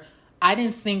answer. I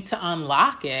didn't think to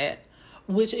unlock it,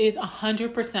 which is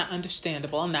 100%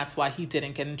 understandable. And that's why he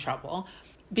didn't get in trouble,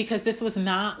 because this was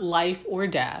not life or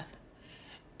death.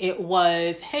 It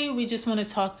was, hey, we just want to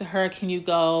talk to her. Can you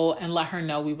go and let her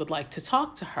know we would like to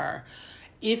talk to her?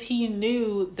 If he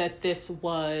knew that this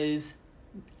was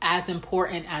as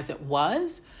important as it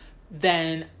was,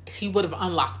 then he would have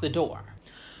unlocked the door.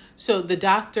 So the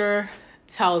doctor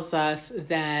tells us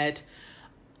that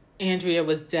Andrea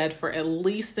was dead for at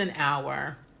least an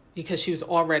hour because she was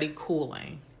already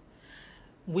cooling.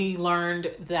 We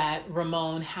learned that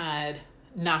Ramon had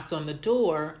knocked on the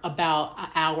door about an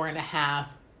hour and a half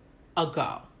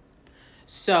ago.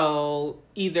 So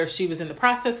either she was in the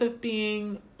process of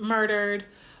being murdered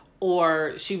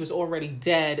or she was already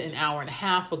dead an hour and a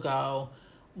half ago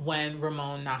when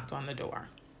Ramon knocked on the door.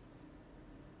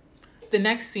 The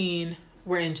next scene,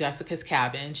 we're in Jessica's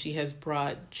cabin. She has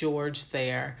brought George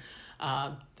there,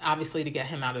 obviously to get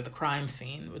him out of the crime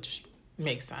scene, which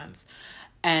makes sense.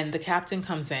 And the captain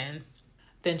comes in.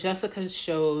 Then Jessica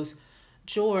shows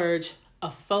George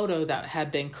a photo that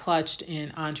had been clutched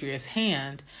in Andrea's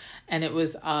hand, and it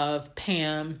was of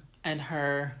Pam and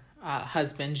her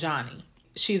husband, Johnny.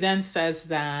 She then says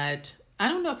that, I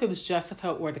don't know if it was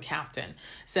Jessica or the captain,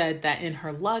 said that in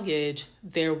her luggage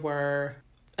there were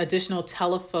additional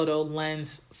telephoto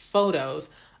lens photos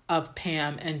of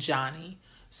Pam and Johnny.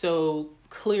 So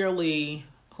clearly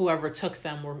whoever took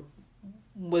them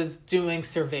was doing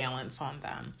surveillance on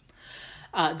them.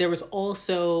 There was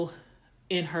also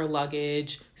in her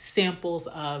luggage samples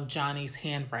of Johnny's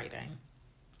handwriting,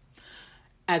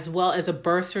 as well as a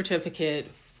birth certificate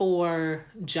for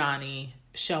Johnny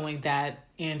showing that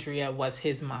Andrea was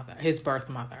his mother, his birth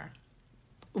mother.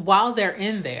 While they're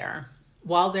in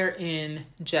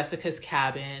Jessica's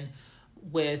cabin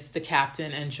with the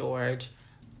captain and George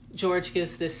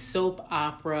gives this soap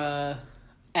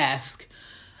opera-esque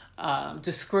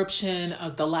description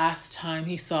of the last time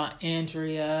he saw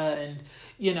Andrea. And,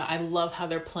 you know, I love how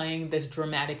they're playing this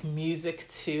dramatic music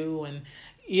too. And,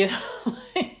 you know,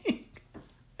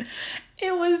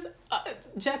 it was,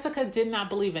 Jessica did not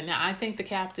believe it. Now, I think the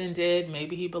captain did.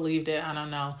 Maybe he believed it. I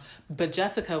don't know. But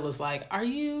Jessica was like, are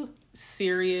you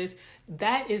serious?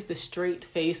 That is the straight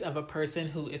face of a person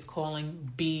who is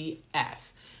calling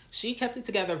BS. She kept it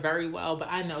together very well, but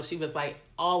I know she was like,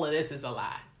 all of this is a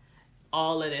lie.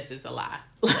 All of this is a lie.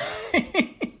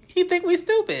 You think we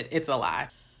stupid? It's a lie.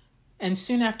 And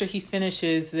soon after he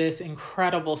finishes this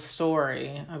incredible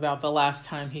story about the last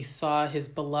time he saw his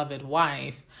beloved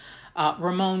wife,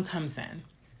 Ramon comes in.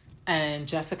 And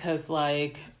Jessica's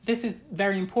like, this is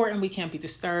very important. We can't be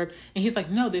disturbed. And he's like,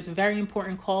 no, there's a very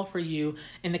important call for you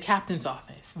in the captain's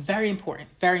office. Very important,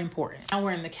 very important. Now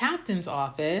we're in the captain's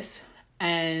office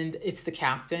and it's the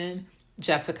captain,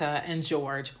 Jessica, and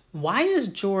George. Why is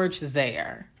George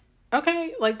there?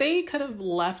 Okay, like they could have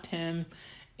left him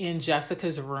in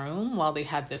Jessica's room while they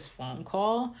had this phone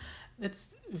call.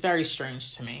 It's very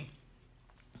strange to me.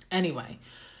 Anyway,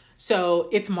 so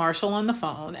it's Marshall on the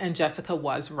phone, and Jessica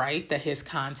was right that his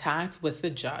contact with the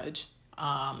judge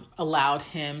allowed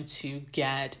him to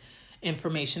get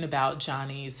information about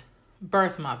Johnny's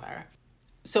birth mother.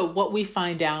 So what we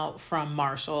find out from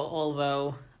Marshall,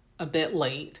 although a bit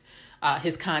late,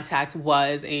 his contact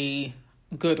was a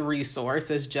good resource,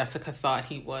 as Jessica thought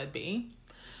he would be.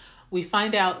 We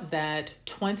find out that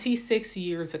 26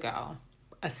 years ago,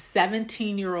 a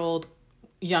 17-year-old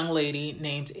young lady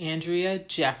named Andrea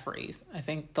Jeffries, I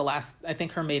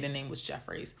think her maiden name was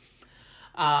Jeffries,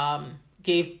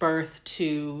 gave birth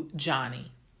to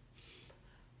Johnny.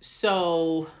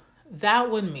 So that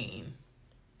would mean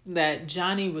that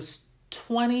Johnny was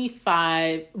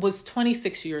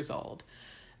 26 years old.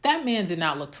 That man did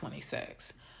not look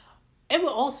 26. It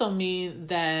would also mean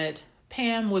that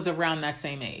Pam was around that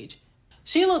same age.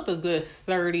 She looked a good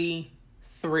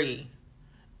 33,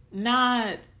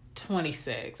 not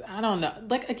 26. I don't know.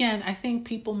 Like, again, I think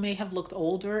people may have looked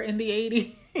older in the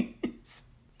 80s.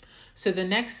 So the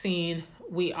next scene,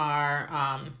 we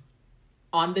are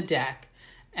on the deck,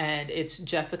 and it's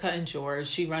Jessica and George.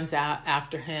 She runs out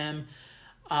after him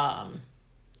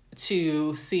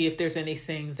to see if there's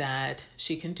anything that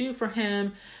she can do for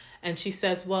him. And she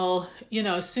says, well,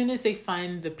 as soon as they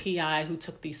find the PI who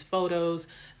took these photos,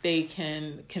 they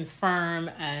can confirm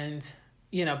and,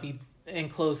 and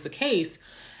close the case.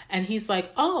 And he's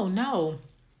like, oh, no,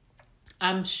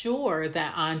 I'm sure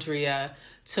that Andrea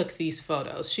took these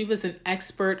photos. She was an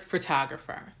expert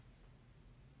photographer.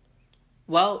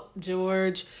 Well,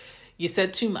 George, you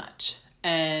said too much.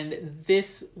 And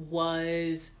this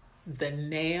was the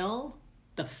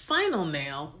final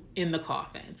nail in the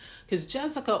coffin. Because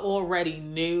Jessica already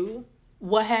knew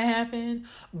what had happened,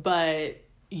 but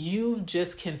you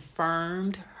just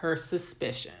confirmed her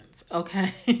suspicions,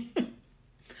 okay?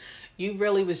 You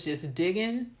really was just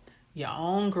digging your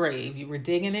own grave. You were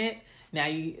digging it. Now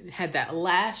you had that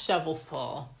last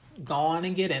shovelful. Go on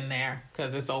and get in there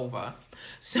because it's over.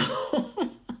 So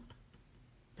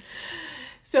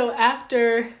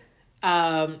after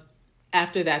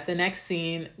that, the next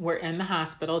scene, we're in the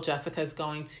hospital. Jessica's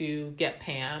going to get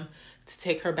Pam to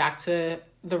take her back to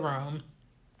the room.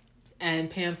 And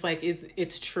Pam's like,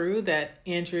 it's true that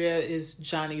Andrea is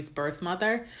Johnny's birth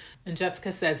mother? And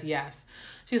Jessica says yes.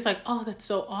 She's like, oh, that's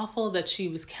so awful that she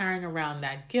was carrying around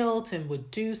that guilt and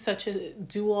would do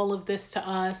all of this to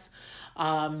us.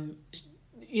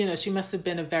 She must have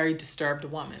been a very disturbed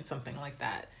woman, something like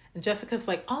that. And Jessica's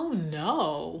like, oh,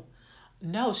 no,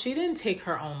 she didn't take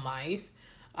her own life.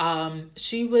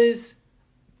 She was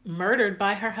murdered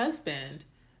by her husband.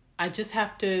 I just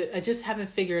haven't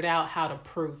figured out how to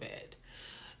prove it.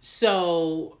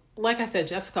 So, like I said,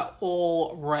 Jessica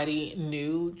already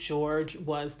knew George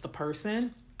was the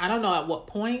person. I don't know at what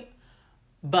point,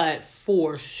 but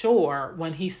for sure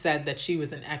when he said that she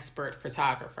was an expert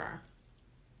photographer.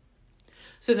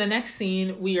 So the next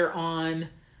scene, we are on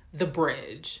the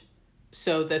bridge.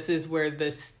 So this is where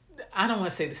I don't want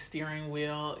to say the steering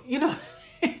wheel,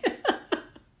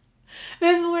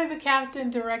 this is where the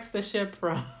captain directs the ship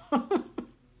from.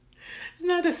 It's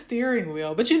not a steering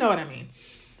wheel, but you know what I mean.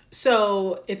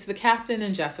 So it's the captain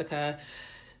and Jessica.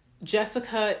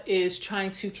 Jessica is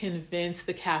trying to convince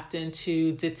the captain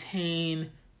to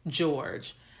detain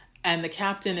George, and the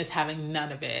captain is having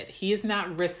none of it. He is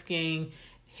not risking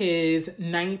his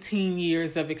 19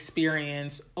 years of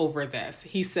experience over this.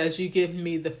 He says, you give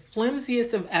me the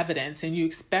flimsiest of evidence and you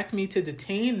expect me to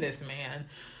detain this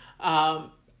man.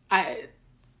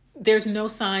 There's no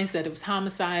signs that it was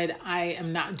homicide. I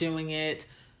am not doing it.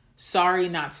 Sorry,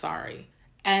 not sorry.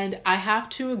 And I have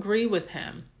to agree with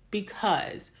him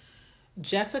because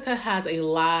Jessica has a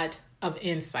lot of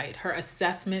insight. Her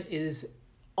assessment is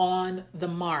on the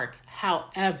mark.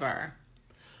 However,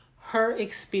 her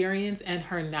experience and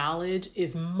her knowledge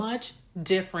is much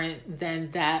different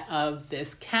than that of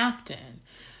this captain.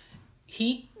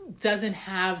 He doesn't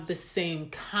have the same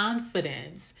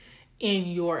confidence in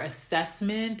your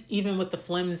assessment, even with the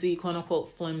flimsy, quote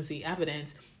unquote, flimsy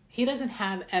evidence. He doesn't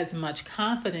have as much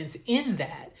confidence in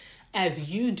that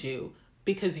as you do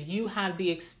because you have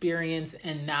the experience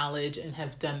and knowledge and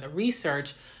have done the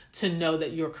research to know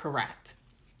that you're correct.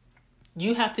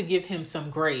 You have to give him some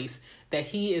grace that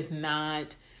he is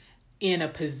not in a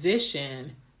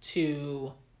position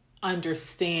to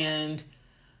understand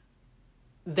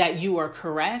that you are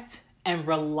correct and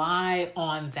rely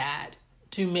on that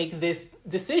to make this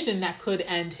decision that could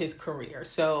end his career.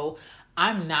 So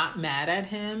I'm not mad at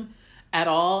him at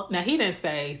all. Now, he didn't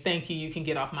say, thank you, you can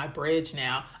get off my bridge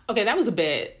now. Okay, that was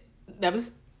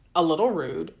a little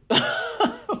rude.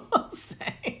 I'll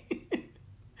say.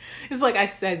 It's like, I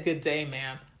said good day,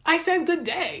 ma'am. I said good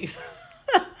day.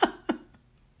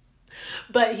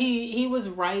 But he was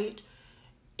right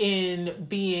in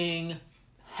being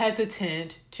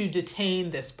hesitant to detain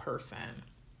this person.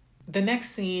 The next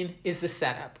scene is the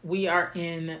setup. We are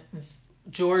in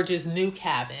George's new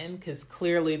cabin because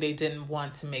clearly they didn't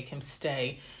want to make him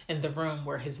stay in the room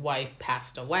where his wife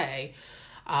passed away.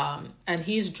 And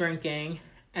he's drinking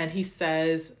and he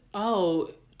says, he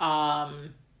was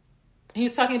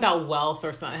talking about wealth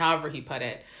or something, however he put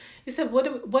it. He said,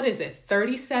 what is it?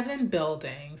 37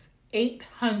 buildings,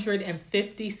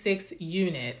 856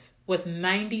 units with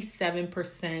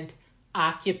 97%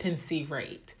 occupancy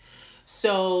rate.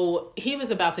 So he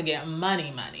was about to get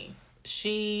money.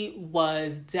 She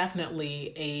was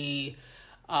definitely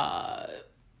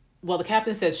the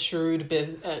captain said shrewd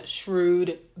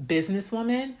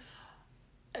businesswoman.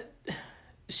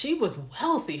 She was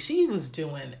wealthy. She was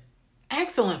doing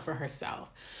excellent for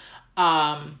herself.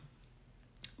 But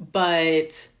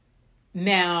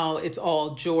now it's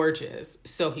all George's,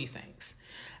 so he thinks.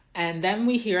 And then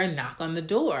we hear a knock on the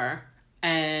door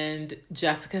and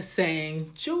Jessica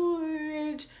saying,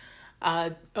 George,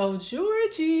 oh,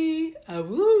 Georgie,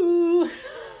 woo.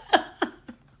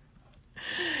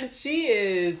 She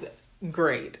is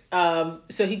great.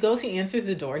 So he answers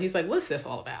the door. He's like, what's this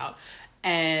all about?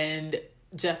 And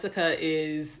Jessica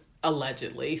is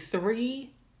allegedly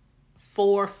 3,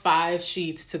 4, 5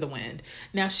 sheets to the wind.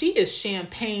 Now she is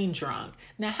champagne drunk.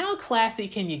 Now how classy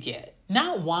can you get?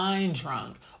 Not wine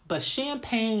drunk, but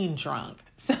champagne drunk.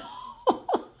 So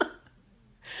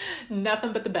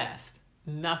nothing but the best.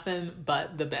 Nothing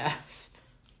but the best.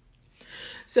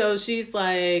 So she's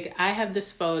like, I have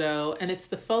this photo, and it's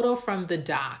the photo from the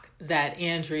doc that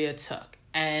Andrea took.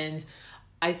 And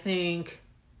I think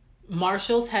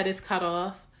Marshall's head is cut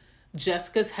off.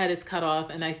 Jessica's head is cut off.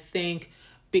 And I think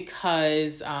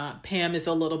because Pam is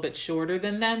a little bit shorter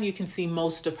than them, you can see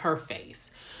most of her face.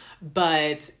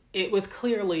 But it was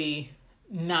clearly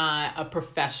not a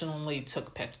professionally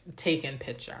taken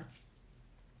picture.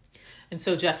 And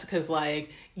so Jessica's like,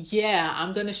 yeah,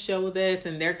 I'm going to show this,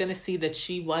 and they're going to see that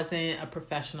she wasn't a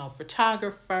professional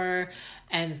photographer,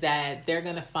 and that they're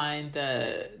going to find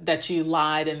that you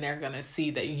lied, and they're going to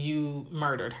see that you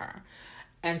murdered her.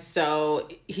 And so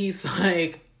he's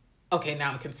like, okay,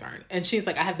 now I'm concerned. And she's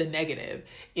like, I have the negative.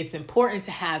 It's important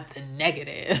to have the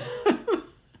negative.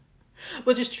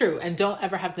 Which is true. And don't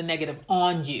ever have the negative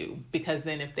on you, because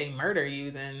then if they murder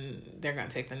you, then they're going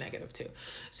to take the negative too.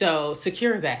 So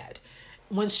secure that.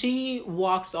 When she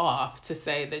walks off to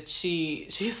say that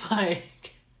she's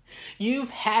like, you've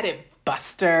had it,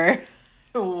 Buster,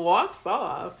 walks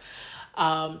off.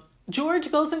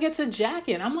 George goes and gets a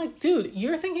jacket. I'm like, dude,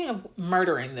 you're thinking of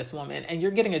murdering this woman and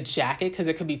you're getting a jacket because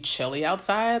it could be chilly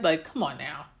outside? Like, come on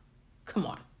now. Come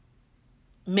on.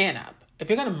 Man up. If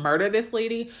you're going to murder this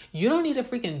lady, you don't need a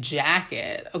freaking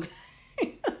jacket, okay?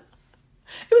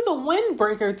 It was a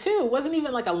windbreaker, too. It wasn't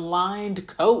even like a lined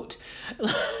coat.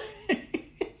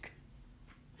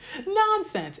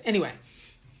 Nonsense. Anyway,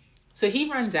 so he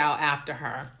runs out after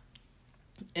her,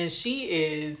 and she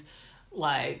is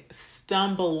like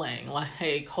stumbling, like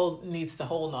needs to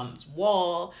hold on this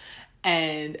wall.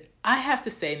 And I have to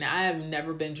say, now I have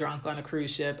never been drunk on a cruise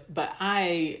ship, but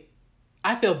I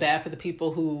feel bad for the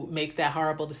people who make that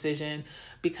horrible decision,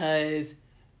 because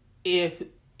if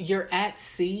you're at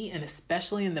sea, and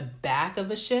especially in the back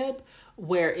of a ship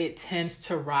where it tends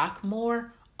to rock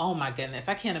more, oh my goodness,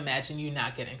 I can't imagine you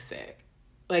not getting sick.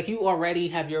 Like, you already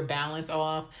have your balance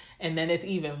off, and then it's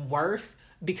even worse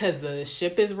because the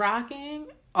ship is rocking.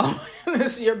 Oh,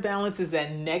 your balance is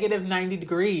at negative 90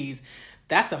 degrees.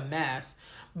 That's a mess.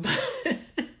 But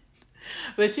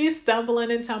she's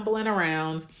stumbling and tumbling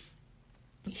around.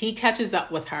 He catches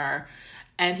up with her,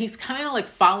 and he's kind of like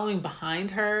following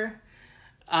behind her.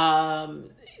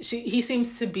 He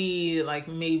seems to be like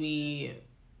maybe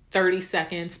 30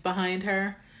 seconds behind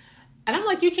her. And I'm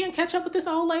like, you can't catch up with this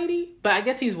old lady? But I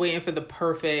guess he's waiting for the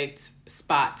perfect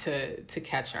spot to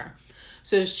catch her.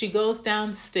 So she goes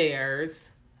downstairs,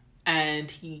 and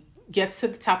he gets to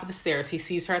the top of the stairs. He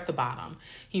sees her at the bottom.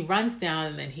 He runs down,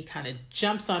 and then he kind of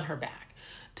jumps on her back,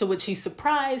 to which he's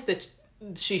surprised that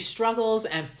she struggles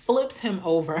and flips him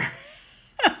over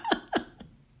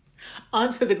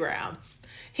onto the ground.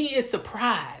 He is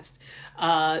surprised.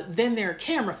 Then there are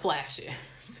camera flashes.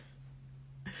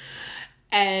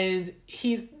 And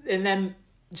then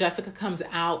Jessica comes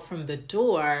out from the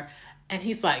door, and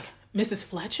he's like, Mrs.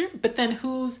 Fletcher? But then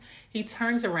he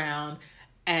turns around,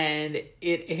 and it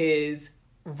is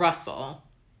Russell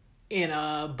in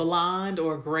a blonde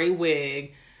or gray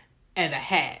wig and a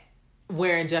hat,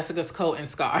 wearing Jessica's coat and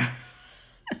scarf.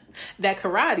 That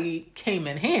karate came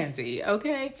in handy,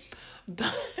 okay?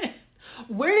 But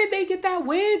where did they get that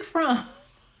wig from?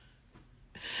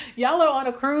 Y'all are on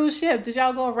a cruise ship. Did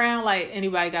y'all go around like,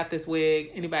 anybody got this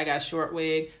wig? Anybody got a short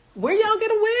wig? Where y'all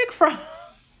get a wig from?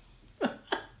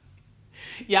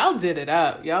 Y'all did it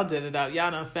up. Y'all did it up.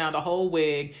 Y'all done found a whole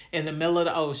wig in the middle of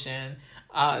the ocean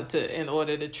in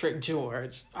order to trick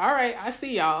George. All right, I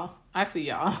see y'all.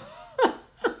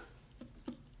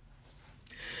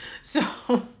 So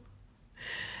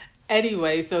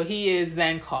anyway, so he is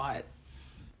then caught.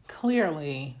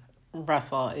 Clearly,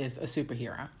 Russell is a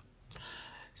superhero.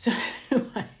 So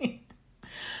anyway,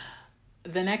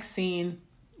 the next scene,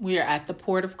 we are at the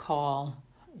port of call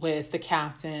with the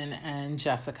captain and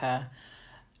Jessica.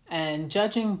 And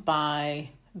judging by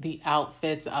the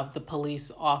outfits of the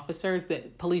police officers, the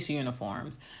police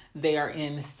uniforms, they are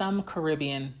in some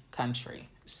Caribbean country.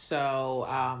 So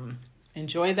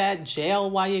enjoy that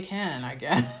jail while you can, I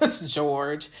guess,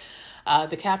 George.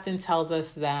 The captain tells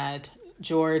us that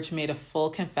George made a full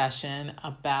confession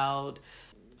about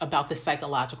the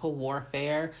psychological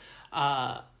warfare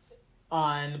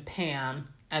on Pam,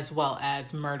 as well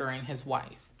as murdering his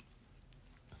wife.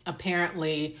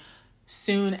 Apparently,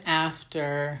 soon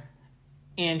after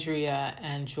Andrea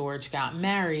and George got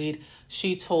married,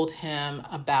 she told him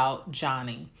about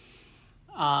Johnny,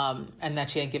 and that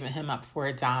she had given him up for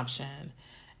adoption.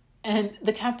 And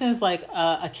the captain is like,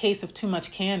 a case of too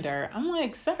much candor. I'm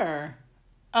like, sir,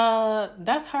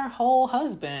 that's her whole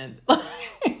husband.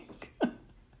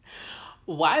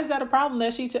 Why is that a problem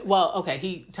that well, okay,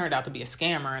 he turned out to be a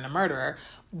scammer and a murderer,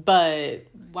 but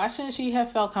why shouldn't she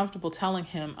have felt comfortable telling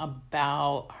him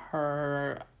about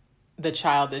the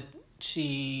child that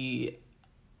she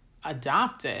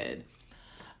adopted,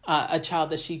 a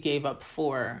child that she gave up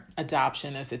for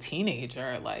adoption as a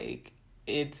teenager? Like,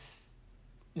 it's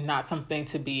not something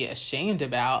to be ashamed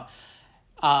about.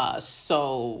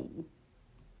 So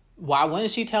why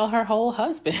wouldn't she tell her whole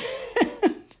husband?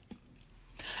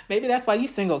 Maybe that's why you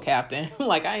single, Captain.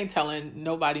 Like, I ain't telling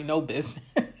nobody no business.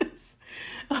 It's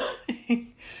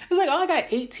like, oh, I got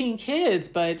 18 kids,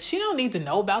 but she don't need to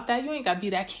know about that. You ain't got to be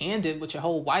that candid with your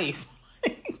whole wife.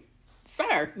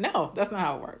 Sir, no, that's not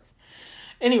how it works.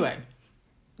 Anyway,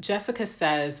 Jessica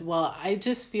says, well, I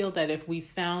just feel that if we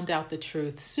found out the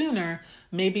truth sooner,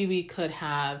 maybe we could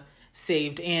have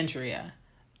saved Andrea.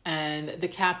 And the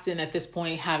captain at this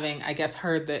point, having, I guess,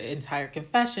 heard the entire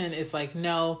confession, is like,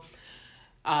 no,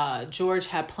 George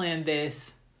had planned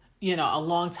this, a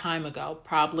long time ago,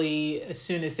 probably as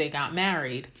soon as they got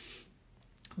married,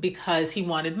 because he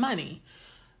wanted money.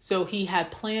 So he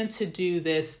had planned to do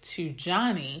this to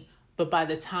Johnny, but by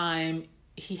the time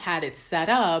he had it set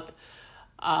up,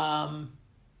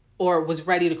 or was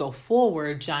ready to go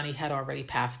forward, Johnny had already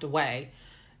passed away.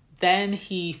 Then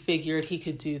he figured he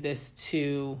could do this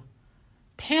to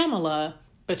Pamela,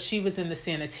 but she was in the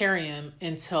sanitarium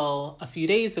until a few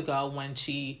days ago when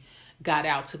she got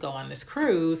out to go on this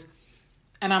cruise.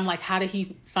 And I'm like, how did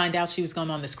he find out she was going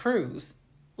on this cruise?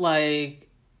 Like,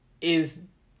 is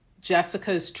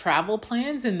Jessica's travel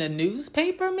plans in the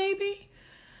newspaper maybe?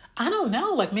 I don't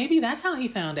know. Like, maybe that's how he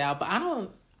found out,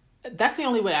 but that's the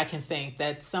only way I can think,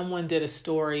 that someone did a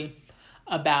story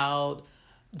about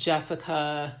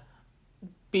Jessica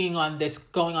going on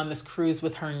this cruise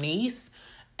with her niece,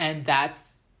 and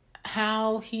that's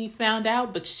how he found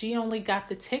out. But she only got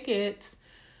the tickets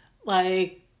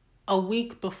like a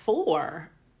week before.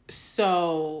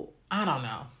 So I don't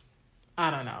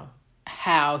know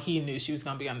how he knew she was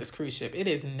going to be on this cruise ship. It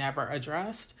is never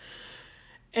addressed.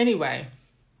 Anyway,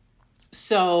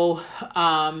 so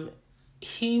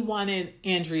he wanted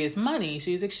Andrea's money.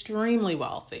 She's extremely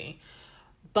wealthy,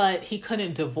 but he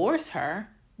couldn't divorce her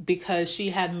because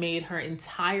she had made her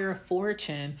entire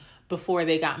fortune before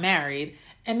they got married.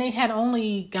 And they had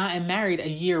only gotten married a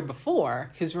year before,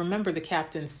 because remember, the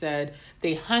captain said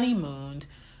they honeymooned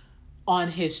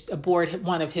aboard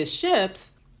one of his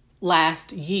ships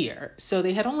last year. So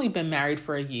they had only been married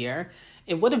for a year.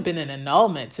 It would have been an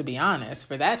annulment, to be honest,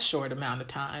 for that short amount of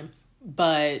time.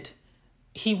 But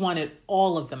he wanted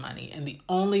all of the money. And the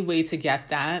only way to get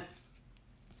that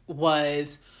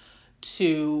was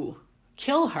to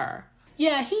kill her.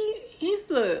 Yeah, he's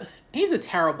a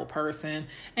terrible person,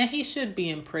 and he should be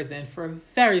in prison for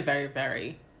very, very,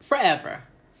 very, forever.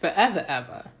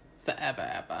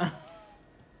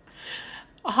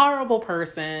 A horrible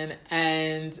person.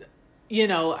 And,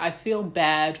 I feel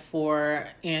bad for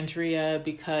Andrea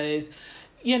because,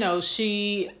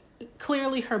 she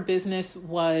clearly, her business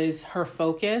was her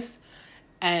focus,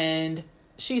 and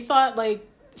she probably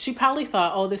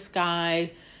thought, oh, this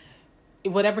guy,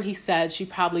 whatever he said, she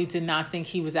probably did not think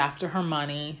he was after her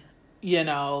money.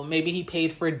 Maybe he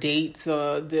paid for dates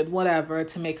or did whatever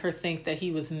to make her think that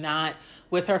he was not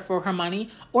with her for her money,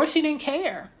 or she didn't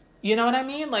care. You know what I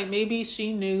mean? Like maybe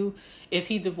she knew if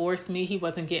he divorced me, he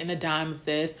wasn't getting a dime of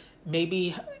this.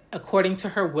 Maybe according to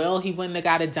her will, he wouldn't have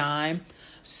got a dime.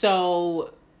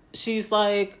 So she's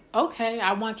like, okay,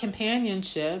 I want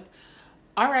companionship.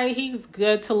 All right, he's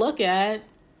good to look at.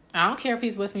 I don't care if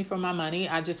he's with me for my money.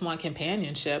 I just want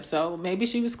companionship. So maybe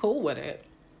she was cool with it.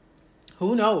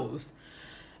 Who knows?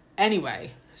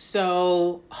 Anyway,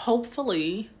 so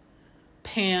hopefully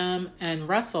Pam and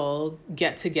Russell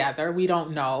get together. We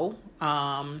don't know.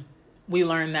 We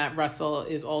learned that Russell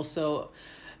is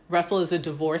a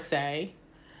divorcee.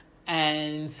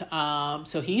 And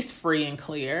so he's free and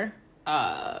clear.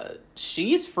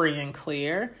 She's free and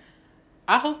clear.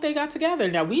 I hope they got together.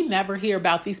 Now, we never hear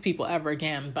about these people ever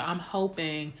again, but I'm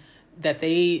hoping that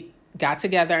they got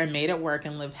together and made it work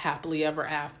and lived happily ever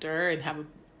after and have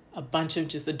a bunch of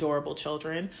just adorable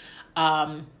children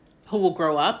who will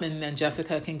grow up, and then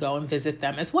Jessica can go and visit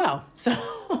them as well. So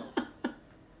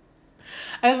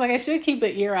I was like, I should keep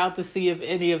an ear out to see if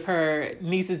any of her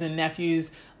nieces and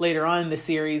nephews later on in the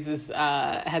series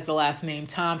has the last name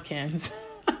Tompkins.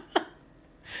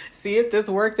 See if this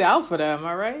worked out for them,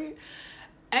 all right?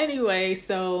 Anyway,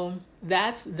 so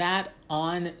that's that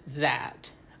on that.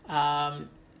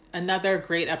 Another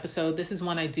great episode. This is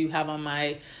one I do have on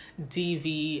my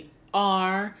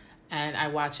DVR, and I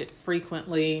watch it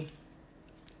frequently.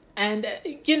 And,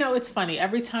 it's funny.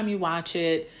 Every time you watch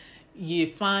it, you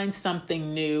find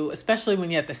something new, especially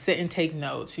when you have to sit and take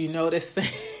notes. You notice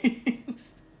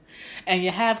things and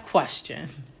you have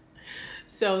questions.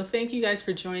 So thank you guys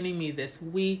for joining me this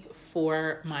week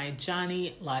for my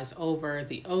Johnny Lies Over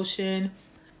the Ocean.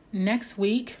 Next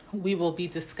week, we will be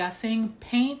discussing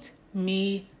Paint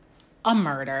Me a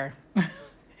Murder.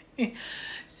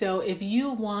 So if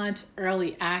you want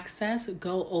early access,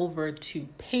 go over to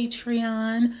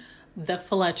Patreon, The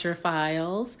Fletcher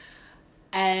Files.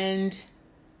 And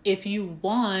if you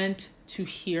want to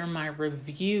hear my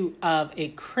review of A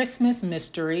Christmas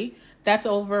Mystery, that's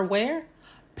over where?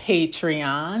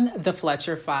 Patreon, The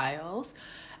Fletcher Files.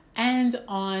 And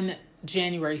on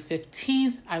January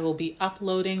 15th, I will be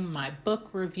uploading my book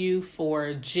review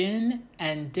for Gin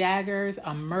and Daggers,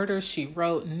 a Murder, She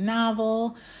Wrote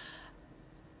novel.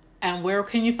 And where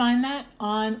can you find that?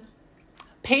 On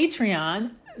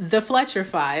Patreon, The Fletcher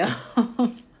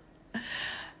Files.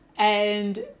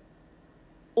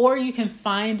 Or you can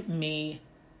find me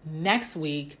next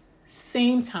week,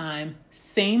 same time,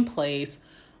 same place,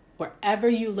 wherever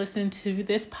you listen to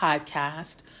this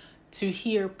podcast, to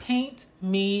hear Paint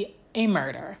Me a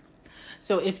Murder.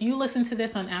 So if you listen to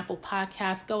this on Apple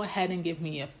Podcasts, go ahead and give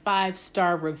me a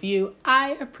 5-star review.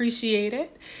 I appreciate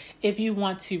it. If you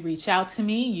want to reach out to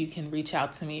me, you can reach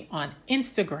out to me on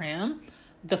Instagram,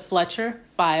 The Fletcher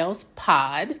Files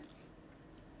Pod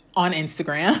on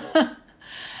Instagram.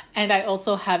 And I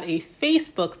also have a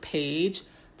Facebook page,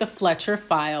 The Fletcher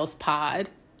Files Pod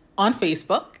on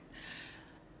Facebook.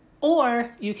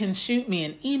 Or you can shoot me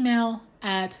an email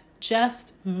at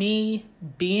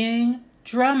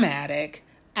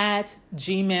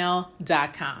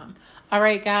justmebeingdramatic@gmail.com. All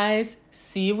right, guys,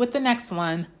 see you with the next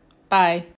one. Bye.